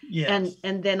 Right. Yes.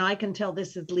 And then I can tell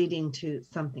this is leading to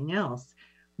something else.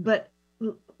 But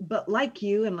like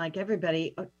you and like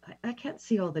everybody, I can't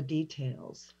see all the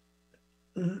details.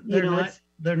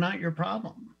 They're not your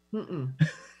problem.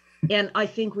 And I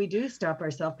think we do stop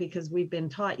ourselves because we've been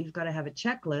taught you've got to have a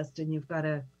checklist and you've got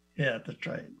to. Yeah, that's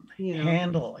right.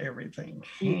 Handle everything.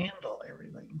 Handle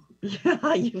everything.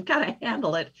 Yeah, you've got to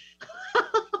handle it.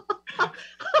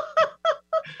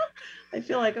 I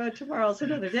feel like, tomorrow's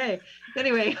another day.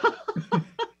 Anyway,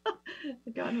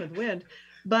 Gone with Wind.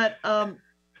 But I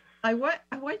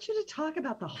want you to talk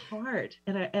about the heart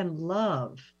and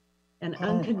love and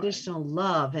unconditional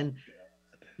love and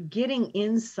getting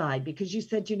inside, because you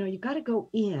said, you got to go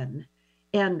in.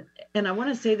 And I want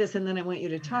to say this, and then I want you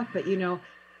to talk, but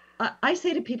I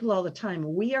say to people all the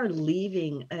time, we are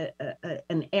leaving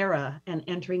an era and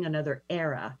entering another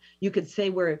era. You could say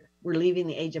we're leaving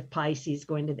the age of Pisces,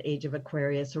 going to the age of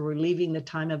Aquarius, or we're leaving the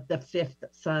time of the fifth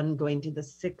sun, going to the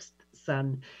sixth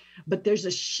sun. But there's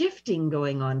a shifting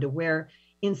going on to where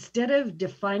instead of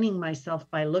defining myself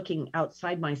by looking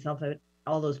outside myself at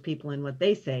all those people and what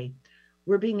they say,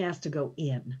 we're being asked to go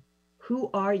in. Who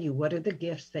are you? What are the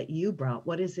gifts that you brought?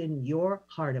 What is in your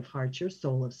heart of hearts, your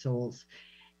soul of souls?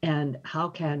 And how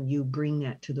can you bring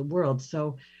that to the world?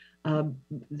 So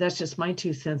that's just my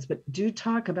 2 cents, but do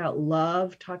talk about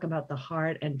love, talk about the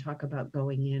heart, and talk about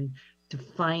going in to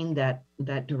find that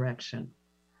direction.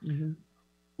 Mm-hmm.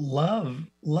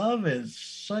 Love is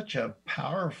such a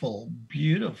powerful,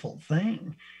 beautiful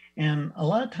thing. And a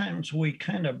lot of times we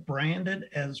kind of brand it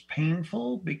as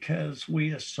painful because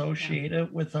we associate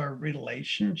it with our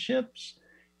relationships.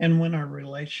 And when our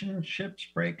relationships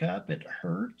break up, it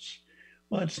hurts.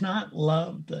 Well, it's not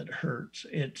love that hurts.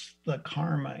 It's the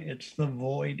karma. It's the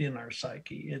void in our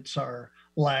psyche. It's our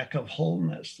lack of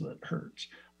wholeness that hurts.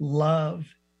 Love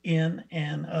in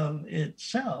and of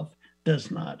itself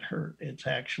does not hurt. It's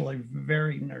actually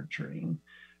very nurturing,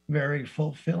 very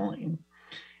fulfilling.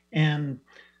 And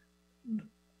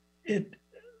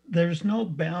there's no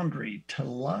boundary to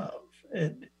love.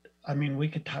 We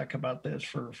could talk about this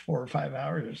for 4 or 5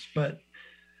 hours, but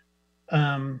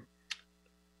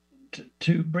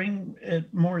to bring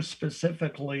it more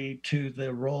specifically to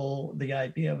the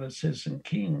idea of a citizen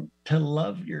king, to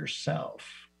love yourself.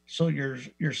 So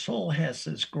your soul has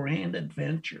this grand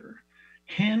adventure,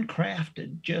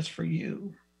 handcrafted just for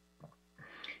you.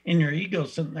 And your ego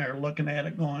sitting there looking at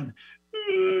it going,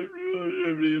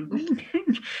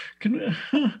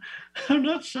 I'm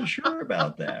not so sure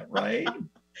about that, right?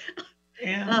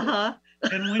 And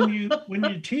and when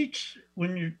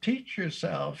you teach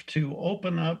yourself to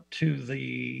open up to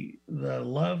the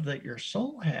love that your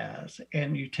soul has,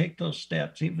 and you take those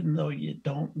steps even though you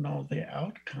don't know the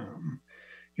outcome,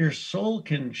 your soul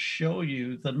can show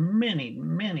you the many,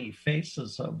 many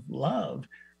faces of love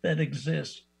that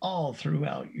exist all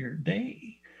throughout your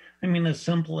day. As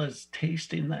simple as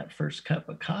tasting that first cup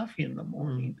of coffee in the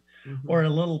morning, or a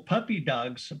little puppy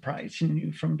dog surprising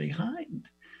you from behind.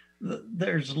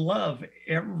 There's love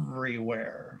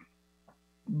everywhere,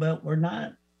 but we're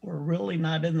really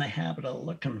not in the habit of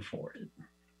looking for it.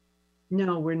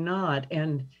 No, we're not.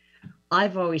 And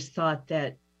I've always thought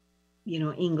that,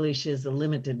 English is a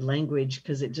limited language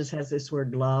because it just has this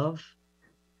word love.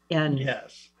 And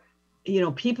yes,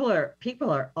 people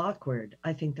are awkward.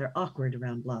 I think they're awkward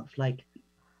around love. Like,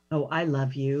 oh, I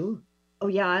love you. Oh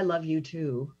yeah, I love you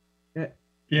too. Yes.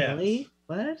 Really?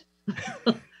 What?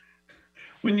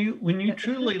 When you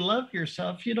truly love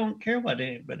yourself, you don't care what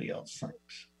anybody else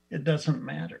thinks. It doesn't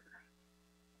matter.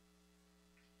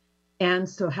 And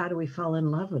so how do we fall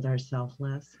in love with ourselves,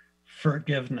 Les?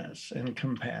 Forgiveness and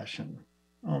compassion.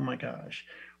 Oh my gosh.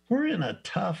 We're in a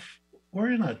tough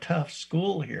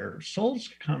school here. Souls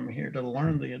come here to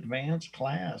learn the advanced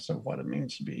class of what it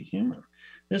means to be human.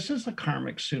 This is a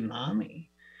karmic tsunami.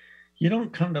 You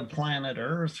don't come to planet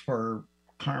Earth for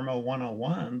Karma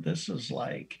 101. This is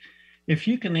like, if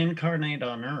you can incarnate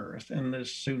on Earth in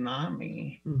this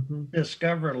tsunami,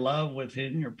 discover love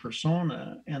within your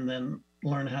persona, and then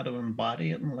learn how to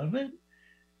embody it and live it,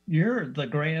 you're the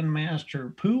grand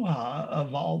master Puha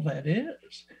of all that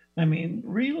is.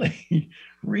 Really,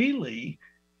 really,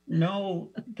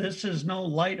 no, this is no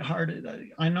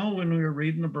lighthearted. I know when we were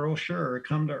reading the brochure,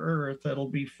 Come to Earth, it'll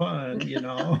be fun,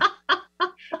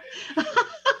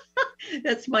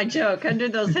 That's my joke. Under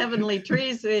those heavenly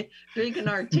trees, we drinking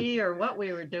our tea or what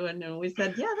we were doing. And we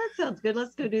said, yeah, that sounds good.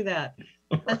 Let's go do that.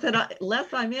 I said, Les,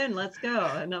 I'm in, let's go.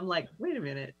 And I'm like, wait a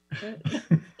minute.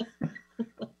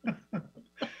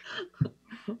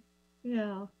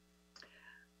 Yeah.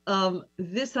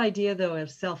 This idea, though, of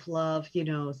self-love,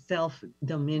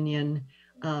 self-dominion,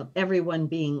 everyone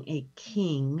being a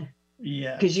king,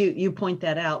 because you point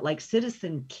that out, like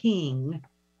Citizen King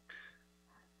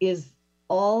is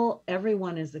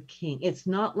everyone is a king. It's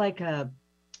not like a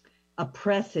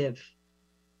oppressive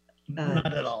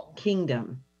not at all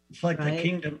kingdom. It's like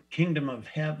right? the kingdom of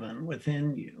heaven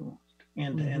within you,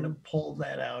 and to pull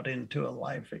that out into a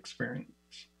life experience.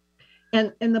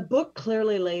 And the book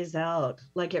clearly lays out,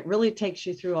 like, it really takes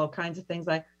you through all kinds of things.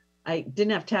 I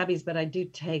didn't have tabbies, but I do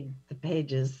tag the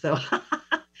pages. So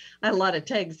a lot of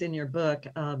tags in your book.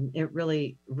 It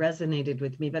really resonated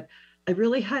with me, but I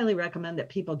really highly recommend that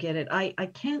people get it. I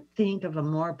can't think of a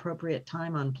more appropriate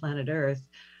time on planet Earth,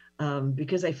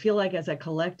 because I feel like as a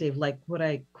collective, like what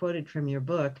I quoted from your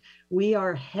book, we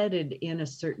are headed in a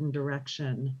certain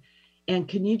direction. And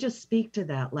can you just speak to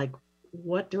that? Like,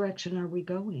 what direction are we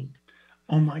going?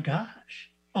 Oh my gosh.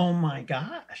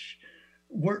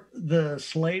 The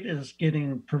slate is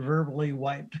getting proverbially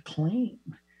wiped clean.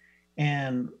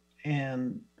 And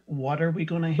what are we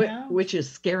going to have? Which is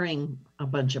scaring a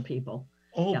bunch of people.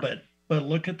 Oh, yeah. But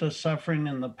look at the suffering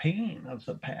and the pain of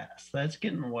the past. That's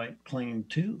getting wiped clean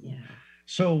too. Yeah.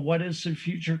 So what is the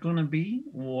future going to be?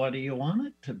 What do you want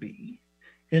it to be?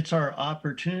 It's our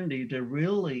opportunity to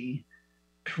really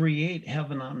create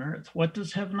heaven on earth. What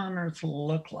does heaven on earth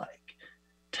look like?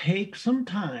 Take some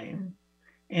time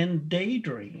and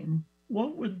daydream.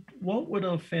 What would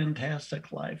a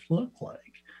fantastic life look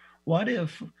like? What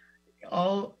if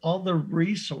all the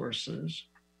resources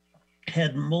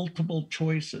had multiple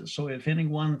choices? So if any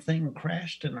one thing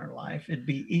crashed in our life, it'd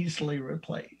be easily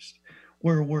replaced,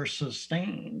 where we're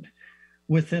sustained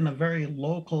within a very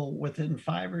local, within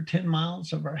 5 or 10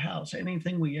 miles of our house,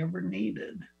 anything we ever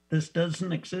needed. This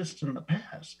doesn't exist in the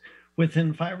past.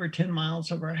 Within 5 or 10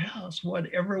 miles of our house,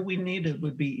 whatever we needed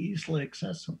would be easily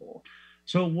accessible.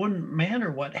 So it wouldn't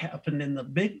matter what happened in the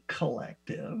big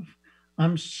collective.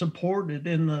 I'm supported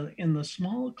in the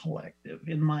small collective,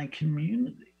 in my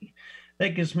community.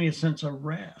 That gives me a sense of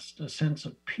rest, a sense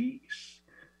of peace.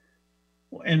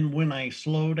 And when I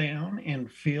slow down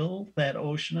and feel that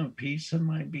ocean of peace in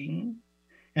my being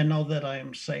and know that I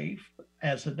am safe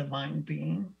as a divine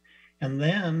being, and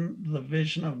then the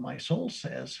vision of my soul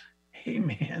says, hey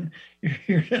man, you're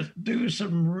here to do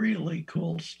some really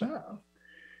cool stuff.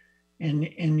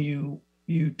 And you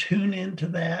tune into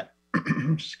that,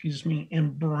 excuse me,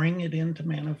 and bring it into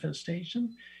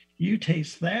manifestation. You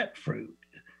taste that fruit,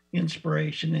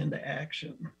 inspiration into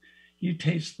action. You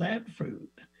taste that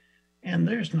fruit, and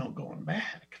there's no going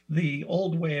back. The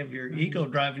old way of your ego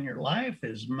driving your life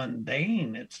is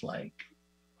mundane. It's like,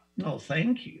 no,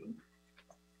 thank you.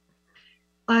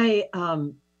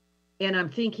 And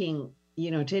I'm thinking,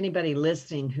 to anybody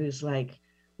listening who's like,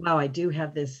 wow, I do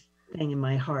have this thing in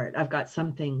my heart. I've got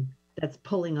something that's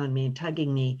pulling on me and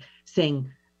tugging me,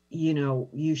 saying,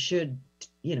 you should,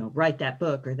 write that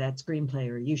book or that screenplay,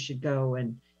 or you should go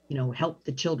and, help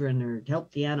the children or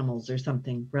help the animals or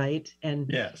something. Right. And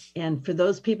yes. And for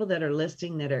those people that are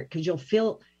listening, because you'll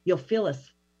feel a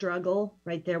struggle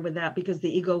right there with that, because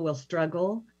the ego will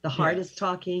struggle. The heart is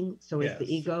talking. So is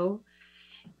the ego.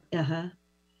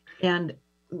 And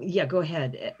yeah, go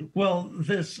ahead. Well,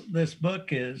 this book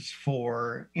is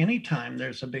for any time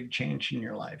there's a big change in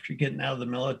your life. You're getting out of the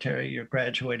military, you're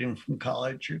graduating from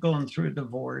college, you're going through a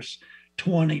divorce,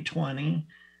 2020.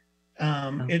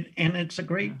 It's a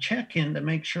great check-in to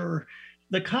make sure.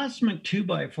 The cosmic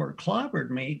 2x4 clobbered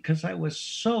me because I was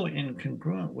so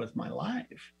incongruent with my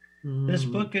life. This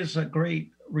book is a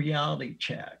great reality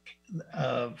check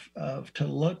of to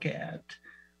look at.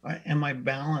 Am I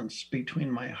balanced between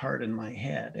my heart and my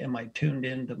head? Am I tuned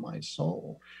into my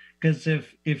soul? Because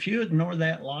if you ignore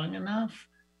that long enough,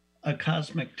 a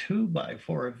cosmic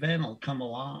 2x4 event will come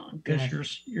along,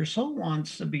 because your soul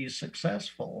wants to be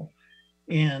successful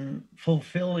in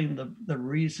fulfilling the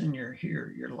reason you're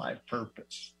here, your life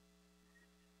purpose.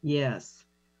 Yes,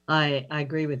 I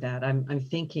agree with that. I'm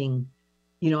thinking,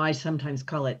 I sometimes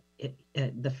call it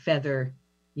the feather,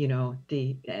 or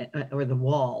the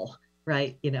wall.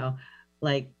 Right.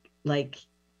 Like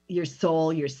your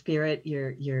soul, your spirit,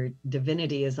 your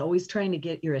divinity is always trying to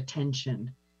get your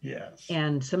attention. Yes.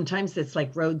 And sometimes it's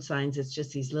like road signs. It's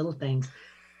just these little things.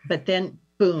 But then,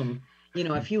 boom,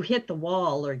 if you hit the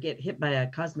wall or get hit by a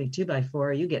cosmic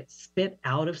 2x4, you get spit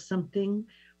out of something,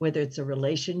 whether it's a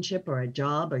relationship or a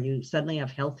job, or you suddenly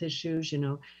have health issues,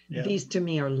 These to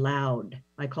me are loud.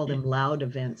 I call them loud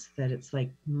events, that it's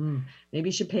like, maybe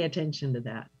you should pay attention to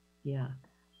that. Yeah.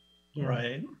 Yeah.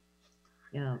 Right.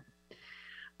 Yeah.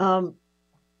 Um,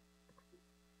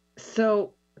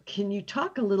 so can you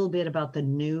talk a little bit about the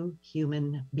new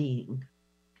human being?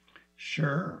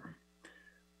 Sure.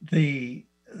 The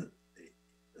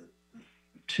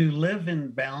to live in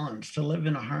balance, to live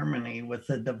in harmony with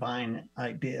the divine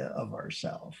idea of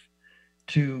ourself,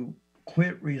 to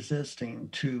quit resisting,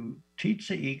 to teach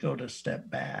the ego to step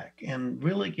back and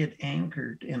really get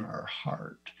anchored in our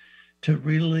heart, to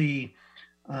really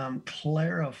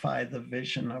clarify the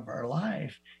vision of our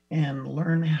life and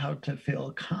learn how to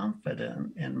feel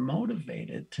confident and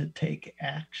motivated to take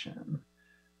action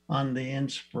on the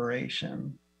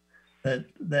inspiration that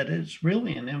is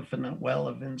really an infinite well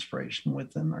of inspiration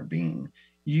within our being.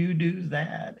 You do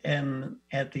that, and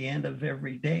at the end of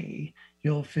every day,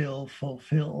 you'll feel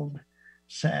fulfilled,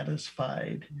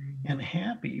 satisfied, and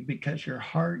happy because your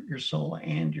heart, your soul,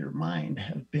 and your mind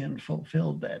have been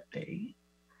fulfilled that day.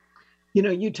 You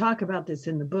know, you talk about this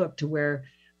in the book to where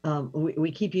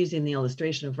we keep using the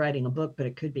illustration of writing a book, but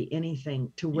it could be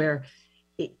anything to where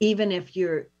even if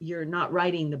you're not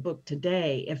writing the book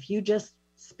today, if you just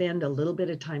spend a little bit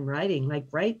of time writing, like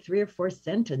write 3 or 4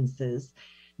 sentences,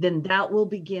 then that will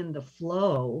begin the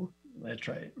flow. That's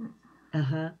right.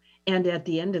 And at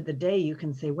the end of the day, you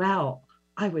can say, wow,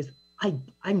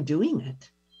 I'm doing it.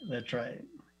 That's right.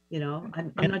 You know,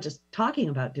 I'm not just talking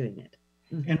about doing it.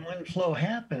 And when flow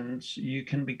happens, you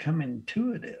can become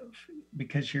intuitive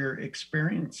because you're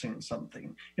experiencing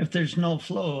something. If there's no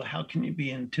flow, how can you be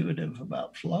intuitive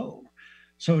about flow?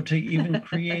 So to even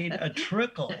create a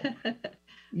trickle,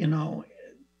 you know,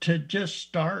 to just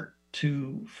start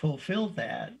to fulfill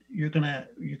that, you're gonna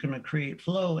create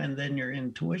flow, and then your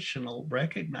intuition will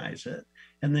recognize it,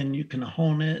 and then you can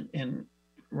hone it and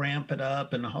ramp it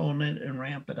up and hone it and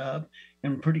ramp it up,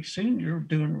 and pretty soon you're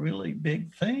doing really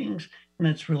big things, and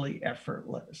it's really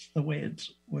effortless the way it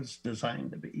was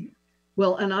designed to be.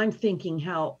 Well, and I'm thinking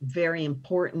how very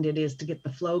important it is to get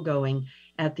the flow going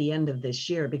at the end of this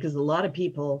year, because a lot of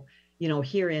people, you know,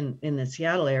 here in the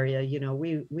Seattle area, you know,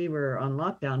 we were on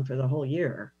lockdown for the whole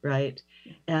year, right?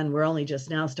 And we're only just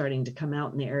now starting to come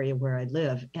out in the area where I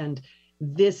live. And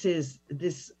this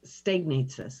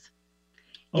stagnates us.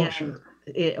 Oh, sure.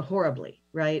 Horribly,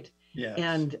 right? Yes.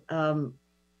 And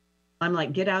I'm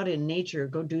like, get out in nature,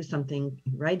 go do something,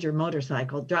 ride your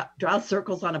motorcycle, draw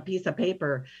circles on a piece of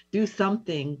paper, do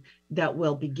something that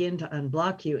will begin to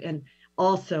unblock you. And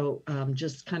also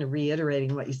just kind of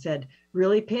reiterating what you said,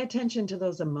 really pay attention to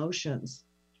those emotions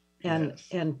and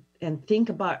think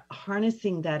about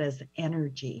harnessing that as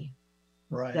energy,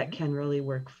 right, that can really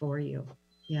work for you.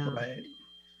 Yeah.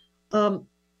 Right.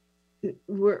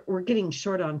 We're getting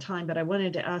short on time, but I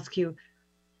wanted to ask you,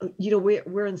 you know,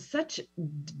 we're in such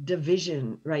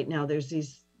division right now. There's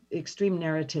these extreme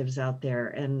narratives out there,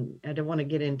 and I don't want to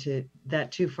get into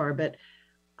that too far, but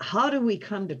how do we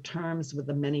come to terms with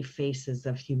the many faces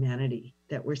of humanity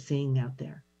that we're seeing out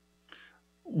there?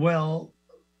 Well,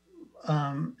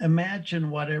 imagine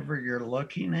whatever you're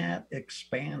looking at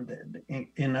expanded,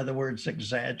 in other words,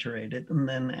 exaggerated, and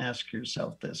then ask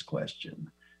yourself this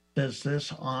question: does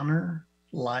this honor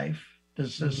life?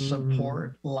 Does this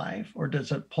support life, or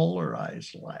does it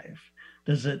polarize life?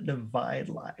 Does it divide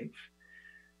life?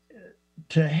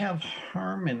 To have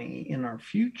harmony in our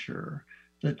future,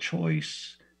 the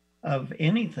choice of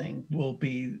anything will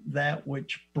be that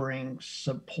which brings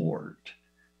support,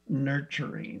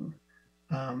 nurturing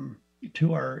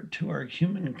to our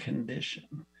human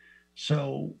condition.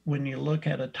 So when you look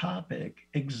at a topic,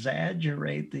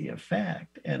 exaggerate the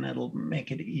effect, and it'll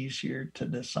make it easier to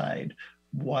decide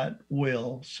what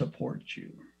will support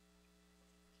you.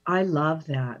 I love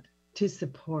that, to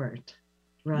support,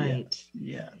 right?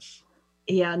 Yes.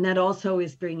 Yeah, and that also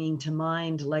is bringing to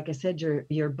mind, like I said,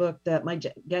 your book, that my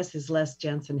guess is Les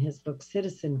Jensen, his book,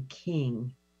 Citizen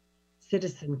King,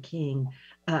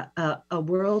 a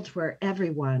world where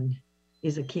everyone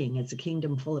is a king. It's a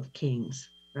kingdom full of kings,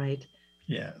 right?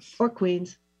 Yes. Or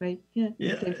queens, right? Yeah,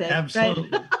 same thing,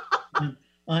 absolutely. Right?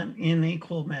 In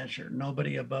equal measure,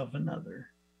 nobody above another.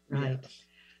 Right. Yes.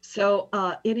 So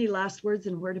any last words,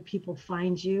 and where do people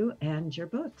find you and your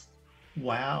books?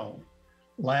 Wow.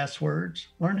 Last words?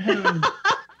 Learn how to...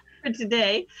 For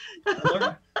today.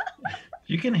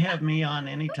 You can have me on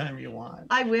anytime you want.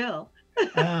 I will.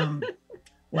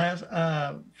 Last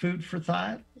food for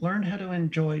thought: learn how to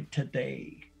enjoy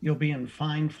today. You'll be in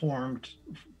fine form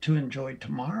to enjoy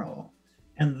tomorrow,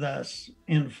 and thus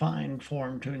in fine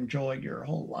form to enjoy your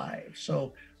whole life.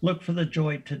 So look for the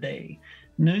joy today.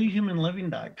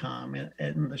 newhumanliving.com,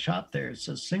 in the shop there, it's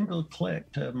a single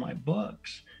click to my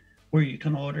books. where you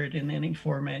can order it in any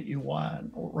format you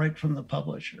want, or right from the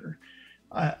publisher.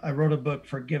 I wrote a book,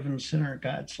 Forgiven Sinner,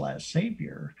 God's Last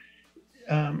Savior.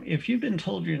 If you've been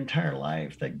told your entire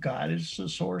life that God is the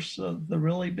source of the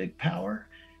really big power,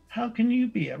 how can you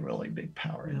be a really big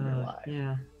power in your life?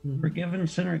 Yeah. Mm-hmm. Forgiven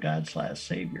Sinner, God's Last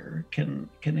Savior can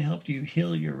help you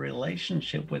heal your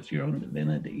relationship with your own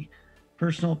divinity.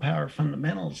 Personal Power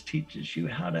Fundamentals teaches you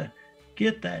how to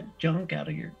get that junk out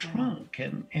of your trunk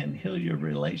and heal your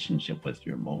relationship with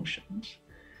your emotions.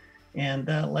 And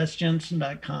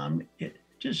LesJensen.com, it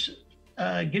just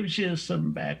gives you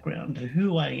some background to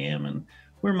who I am and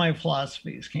where my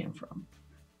philosophies came from.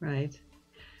 Right.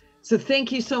 So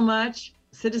thank you so much.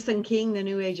 Citizen King, The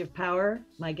New Age of Power.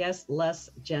 My guest, Les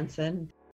Jensen.